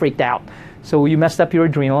was all freaked out. So you messed up your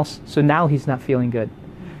adrenals, so now he's not feeling good.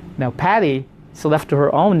 Now Patty is left to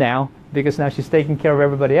her own now, because now she's taking care of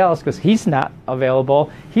everybody else because he's not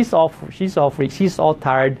available. She's all freaked. She's all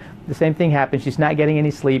tired. The same thing happened. She's not getting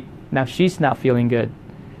any sleep. Now she's not feeling good.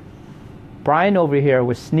 Brian over here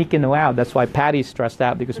was sneaking out. That's why Patty's stressed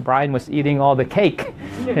out, because Brian was eating all the cake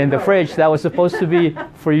in the fridge that was supposed to be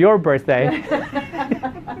for your birthday.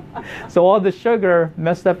 So all the sugar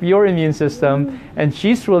messed up your immune system, and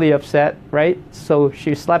she's really upset, right? So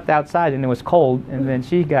she slept outside and it was cold, and then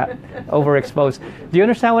she got overexposed. Do you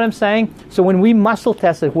understand what I'm saying? So when we muscle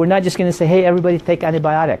test it, we're not just going to say, hey, everybody take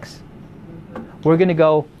antibiotics. We're going to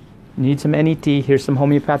go, You need some NET. Here's some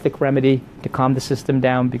homeopathic remedy to calm the system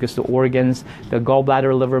down because the organs, the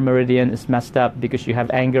gallbladder, liver, meridian is messed up because you have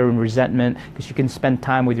anger and resentment, because you can spend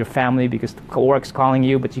time with your family because the work's calling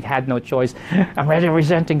you, but you had no choice. I'm really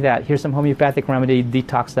resenting that. Here's some homeopathic remedy,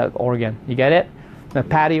 detox that organ. You get it? The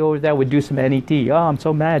Patty over there would do some NET. Oh, I'm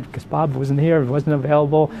so mad because Bob wasn't here, wasn't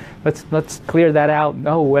available. Let's clear that out.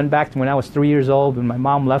 No, went back to when I was 3 years old when my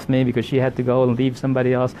mom left me because she had to go and leave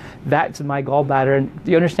somebody else. That's my gallbladder. And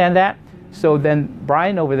do you understand that? So then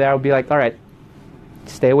Brian over there will be like, all right,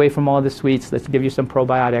 stay away from all the sweets. Let's give you some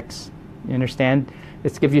probiotics. You understand?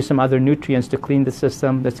 Let's give you some other nutrients to clean the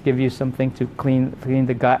system. Let's give you something to clean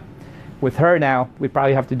the gut. With her now, we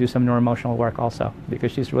probably have to do some neuroemotional work also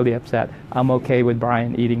because she's really upset. I'm okay with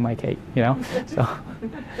Brian eating my cake, you know? So,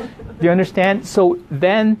 do you understand? So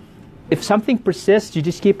then, if something persists, you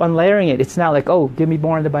just keep unlayering it. It's not like, oh, give me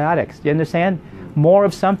more antibiotics. Do you understand? More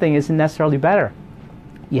of something isn't necessarily better.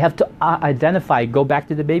 You have to identify, go back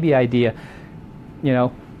to the baby idea. You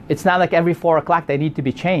know, it's not like every 4 o'clock they need to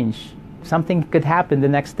be changed. Something could happen the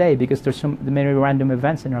next day because there's many random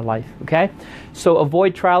events in our life, okay? So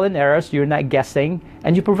avoid trial and error, so you're not guessing,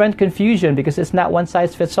 and you prevent confusion because it's not one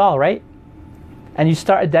size fits all, right? And you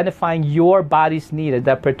start identifying your body's need at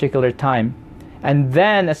that particular time. And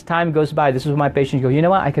then as time goes by, this is when my patients go, you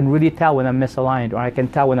know what, I can really tell when I'm misaligned, or I can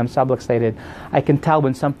tell when I'm subluxated. I can tell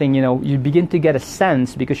when something, you know, you begin to get a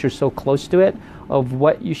sense because you're so close to it of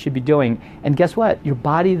what you should be doing. And guess what? Your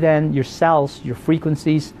body then, your cells, your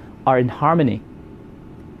frequencies, are in harmony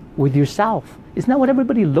with yourself. Isn't that what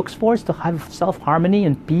everybody looks for, is to have self-harmony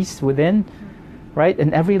and peace within, right?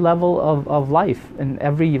 In every level of life, in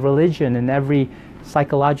every religion, in every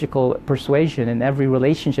psychological persuasion, in every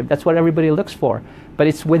relationship. That's what everybody looks for. But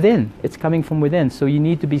it's within. It's coming from within. So you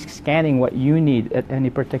need to be scanning what you need at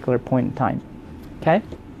any particular point in time. Okay?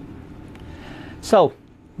 So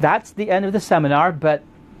that's the end of the seminar, but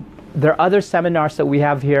there are other seminars that we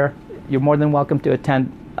have here. You're more than welcome to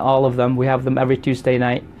attend all of them. We have them every Tuesday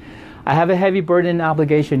night. I have a heavy burden and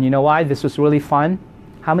obligation. You know why? This was really fun.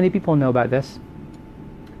 How many people know about this?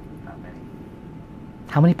 Not many.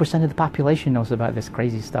 How many % of the population knows about this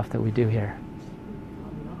crazy stuff that we do here?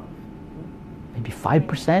 Maybe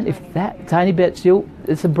 5%, if that, tiny bit. So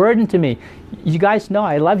it's a burden to me. You guys know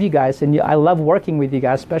I love you guys, and I love working with you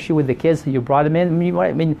guys, especially with the kids that you brought them in.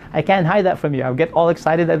 I mean, I can't hide that from you. I get all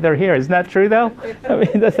excited that they're here. Isn't that true, though? I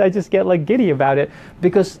mean, I just get like giddy about it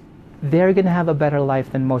because they're going to have a better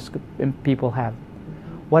life than most people have.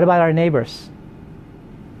 What about our neighbors?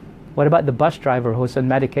 What about the bus driver who's on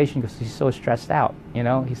medication because he's so stressed out? You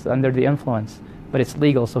know, he's under the influence, but it's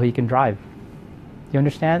legal, so he can drive. You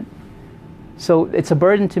understand? So it's a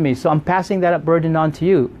burden to me. So I'm passing that burden on to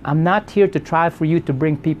you. I'm not here to try for you to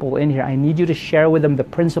bring people in here. I need you to share with them the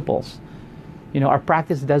principles. You know, our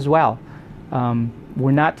practice does well.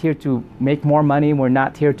 We're not here to make more money. We're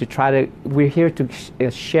not here to try to, we're here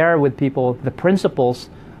to share with people the principles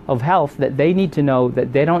of health that they need to know,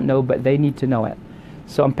 that they don't know, but they need to know it.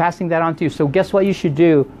 So I'm passing that on to you. So guess what you should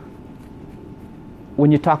do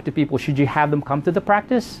when you talk to people? Should you have them come to the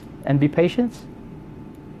practice and be patient?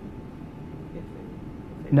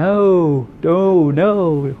 No,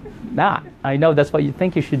 not. I know that's what you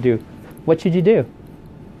think you should do. What should you do?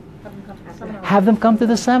 Have them come to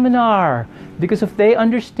the seminar. Because if they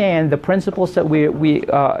understand the principles that we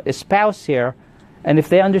espouse here, and if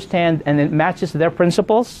they understand and it matches their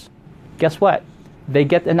principles, guess what? They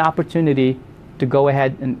get an opportunity to go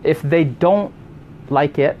ahead, and if they don't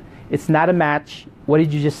like it, it's not a match. What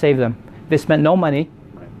did you just save them? They spent no money.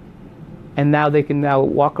 And now they can now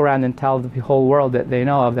walk around and tell the whole world that they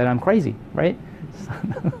know of that I'm crazy, right?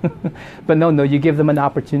 But no, you give them an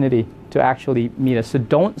opportunity to actually meet us. So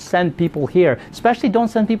don't send people here, especially don't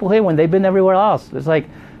send people here when they've been everywhere else. It's like,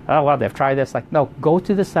 oh, well, they've tried this. Like, no, go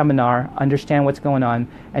to the seminar, understand what's going on,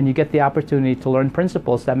 and you get the opportunity to learn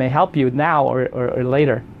principles that may help you now or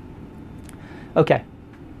later. Okay.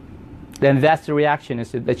 Then that's the reaction,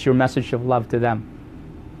 is that's your message of love to them.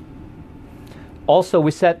 Also,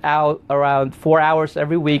 we set out around 4 hours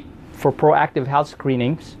every week for proactive health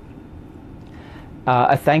screenings.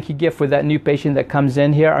 A thank you gift for that new patient that comes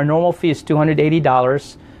in here. Our normal fee is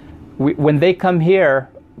 $280. When they come here,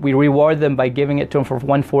 we reward them by giving it to them for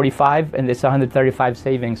 $145, and it's $135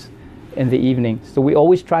 savings in the evening. So we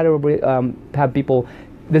always try to have people.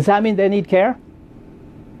 Does that mean they need care?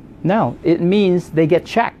 No, it means they get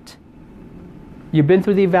checked. You've been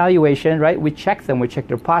through the evaluation, right? We check them. We check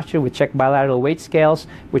their posture. We check bilateral weight scales.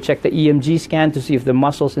 We check the EMG scan to see if the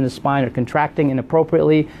muscles in the spine are contracting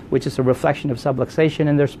inappropriately, which is a reflection of subluxation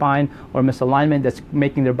in their spine or misalignment that's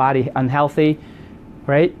making their body unhealthy,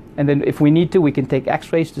 right? And then if we need to, we can take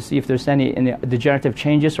x-rays to see if there's any degenerative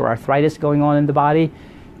changes or arthritis going on in the body.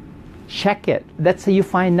 Check it. Let's say you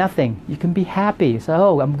find nothing. You can be happy. So,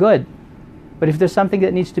 oh, I'm good. But if there's something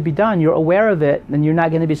that needs to be done, you're aware of it, then you're not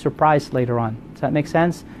going to be surprised later on. Does that make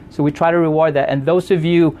sense? So we try to reward that. And those of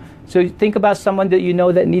you, so think about someone that you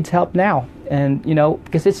know that needs help now. And, you know,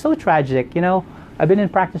 because it's so tragic, you know. I've been in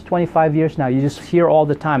practice 25 years now. You just hear all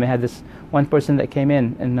the time. I had this one person that came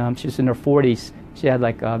in, and she was in her 40s. She had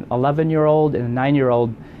like an 11-year-old and a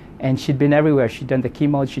 9-year-old, and she'd been everywhere. She'd done the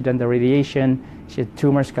chemo, she'd done the radiation. She had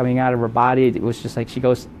tumors coming out of her body. It was just like, she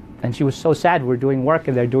goes, and she was so sad. We're doing work,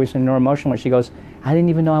 and they're doing some neuroemotional work. She goes, I didn't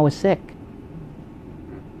even know I was sick.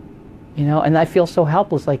 You know, and I feel so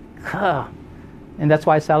helpless, like, huh. And that's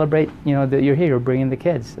why I celebrate, you know, that you're here, you're bringing the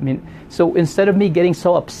kids. I mean, so instead of me getting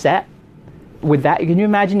so upset with that, can you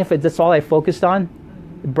imagine if that's all I focused on?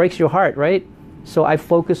 It breaks your heart, right? So I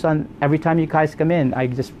focus on, every time you guys come in, I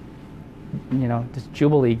just, you know, this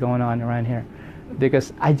jubilee going on around here.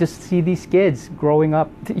 Because I just see these kids growing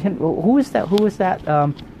up. You know, who is that?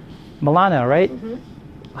 Milana, right?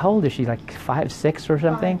 Mm-hmm. How old is she? Like 5, 6 or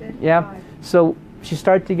something? 5. Yeah. 5. So she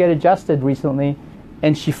started to get adjusted recently,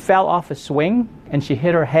 and she fell off a swing, and she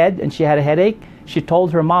hit her head, and she had a headache. She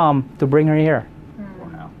told her mom to bring her here.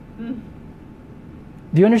 Wow.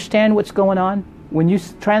 Do you understand what's going on? When you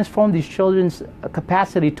transform these children's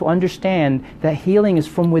capacity to understand that healing is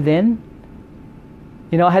from within.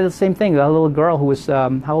 You know, I had the same thing. A little girl who was,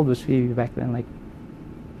 how old was she back then? Like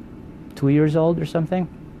 2 years old or something?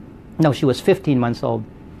 No, she was 15 months old.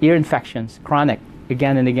 Ear infections, chronic,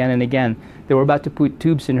 again and again and again. They were about to put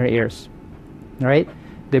tubes in her ears. All right?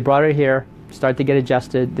 They brought her here, started to get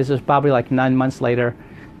adjusted. This was probably like 9 months later.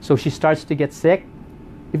 So she starts to get sick.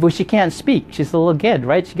 But she can't speak. She's a little kid,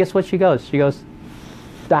 right? Guess what she goes? She goes,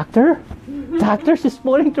 Doctor? Doctor, she's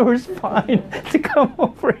pointing to her spine to come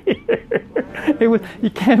over here. You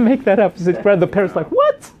can't make that up. The parents like,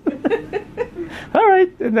 what? All right.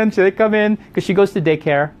 And then they come in, because she goes to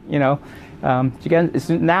daycare, you know.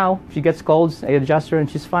 Now she gets colds, they adjust her, and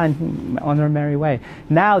she's fine on her merry way.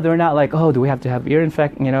 Now they're not like, oh, do we have to have ear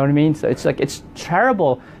infection? You know what I mean? So it's like, it's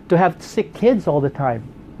terrible to have sick kids all the time,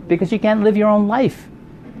 because you can't live your own life.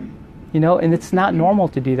 You know, and it's not normal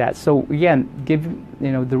to do that. So again,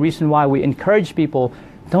 the reason why we encourage people,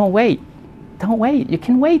 don't wait. Don't wait. You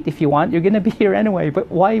can wait if you want. You're going to be here anyway,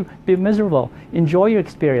 but why be miserable? Enjoy your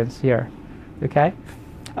experience here, okay?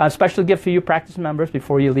 A special gift for you practice members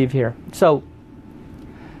before you leave here. So,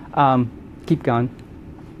 keep going.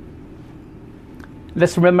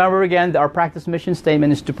 Let's remember again that our practice mission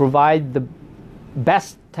statement is to provide the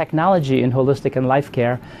best technology in holistic and life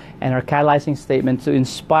care, and our catalyzing statement to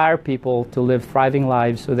inspire people to live thriving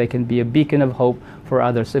lives so they can be a beacon of hope for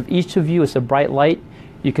others. If each of you is a bright light,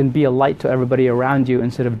 you can be a light to everybody around you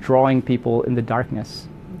instead of drawing people in the darkness.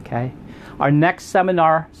 Okay? Our next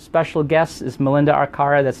seminar special guest is Melinda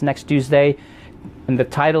Arcara. That's next Tuesday. And the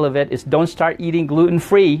title of it is Don't Start Eating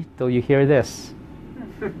Gluten-Free Till You Hear This.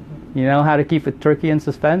 You know how to keep a turkey in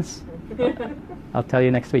suspense? I'll tell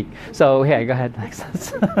you next week. So, yeah, go ahead.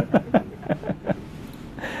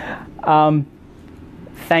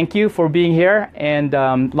 Thank you for being here, and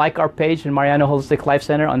like our page in Mariano Holistic Life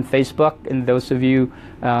Center on Facebook, and those of you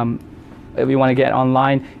if you want to get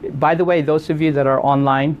online. By the way, those of you that are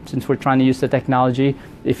online, since we're trying to use the technology,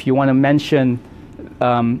 if you want to mention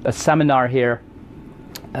a seminar here,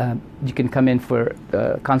 you can come in for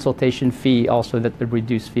a consultation fee also, that the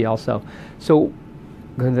reduced fee also. So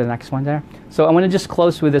go to the next one there. So I want to just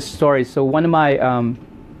close with this story. So one of my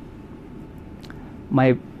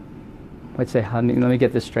let me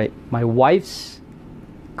get this straight. My wife's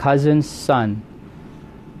cousin's son,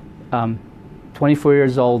 24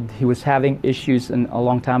 years old, he was having issues a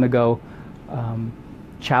long time ago,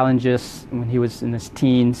 challenges when he was in his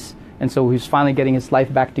teens, and so he was finally getting his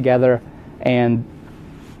life back together, and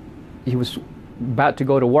he was about to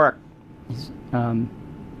go to work.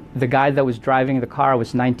 The guy that was driving the car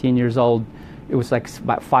was 19 years old. It was like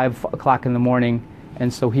about 5 o'clock in the morning,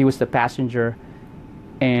 and so he was the passenger,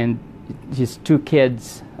 and his 2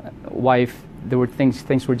 kids, wife, there were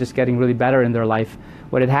things were just getting really better in their life.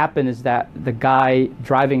 What had happened is that the guy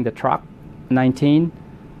driving the truck, 19,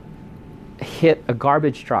 hit a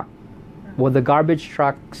garbage truck. Well, the garbage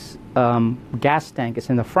truck's gas tank is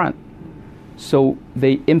in the front. So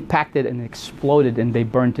they impacted and exploded, and they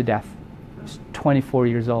burned to death. He was 24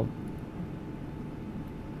 years old.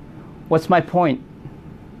 What's my point?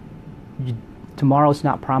 Tomorrow's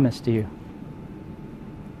not promised to you.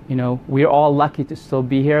 You know, we're all lucky to still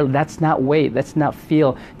be here. Let's not wait. Let's not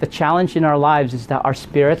feel. The challenge in our lives is that our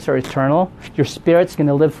spirits are eternal. Your spirit's going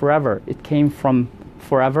to live forever. It came from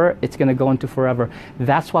forever, it's going to go into forever.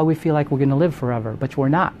 That's why we feel like we're going to live forever, but we're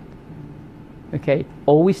not. Okay?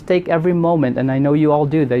 Always take every moment, and I know you all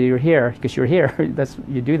do that. You're here because you're here.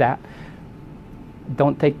 You do that.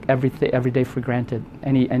 Don't take every day for granted,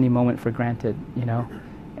 any moment for granted, you know.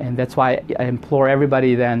 And that's why I implore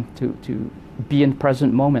everybody then to be in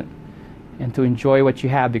present moment and to enjoy what you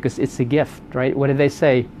have, because it's a gift, right? What do they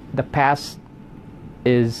say? The past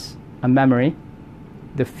is a memory.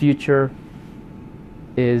 The future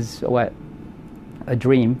is what? A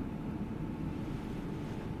dream.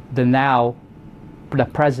 The now, the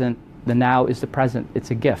present, the now is the present.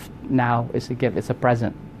 It's a gift. Now is a gift. It's a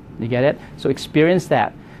present. You get it? So experience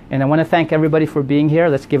that. And I want to thank everybody for being here.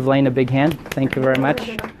 Let's give Lane a big hand. Thank you very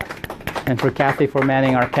much. And for Kathy for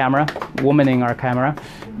manning our camera, womaning our camera.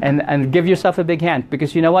 And give yourself a big hand,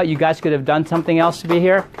 because you know what? You guys could have done something else to be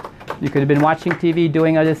here. You could have been watching TV,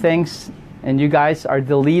 doing other things. And you guys are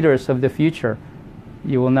the leaders of the future.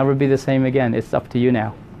 You will never be the same again. It's up to you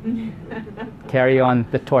now. Carry on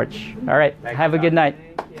the torch. All right. Have a good night.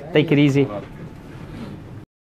 Take it easy.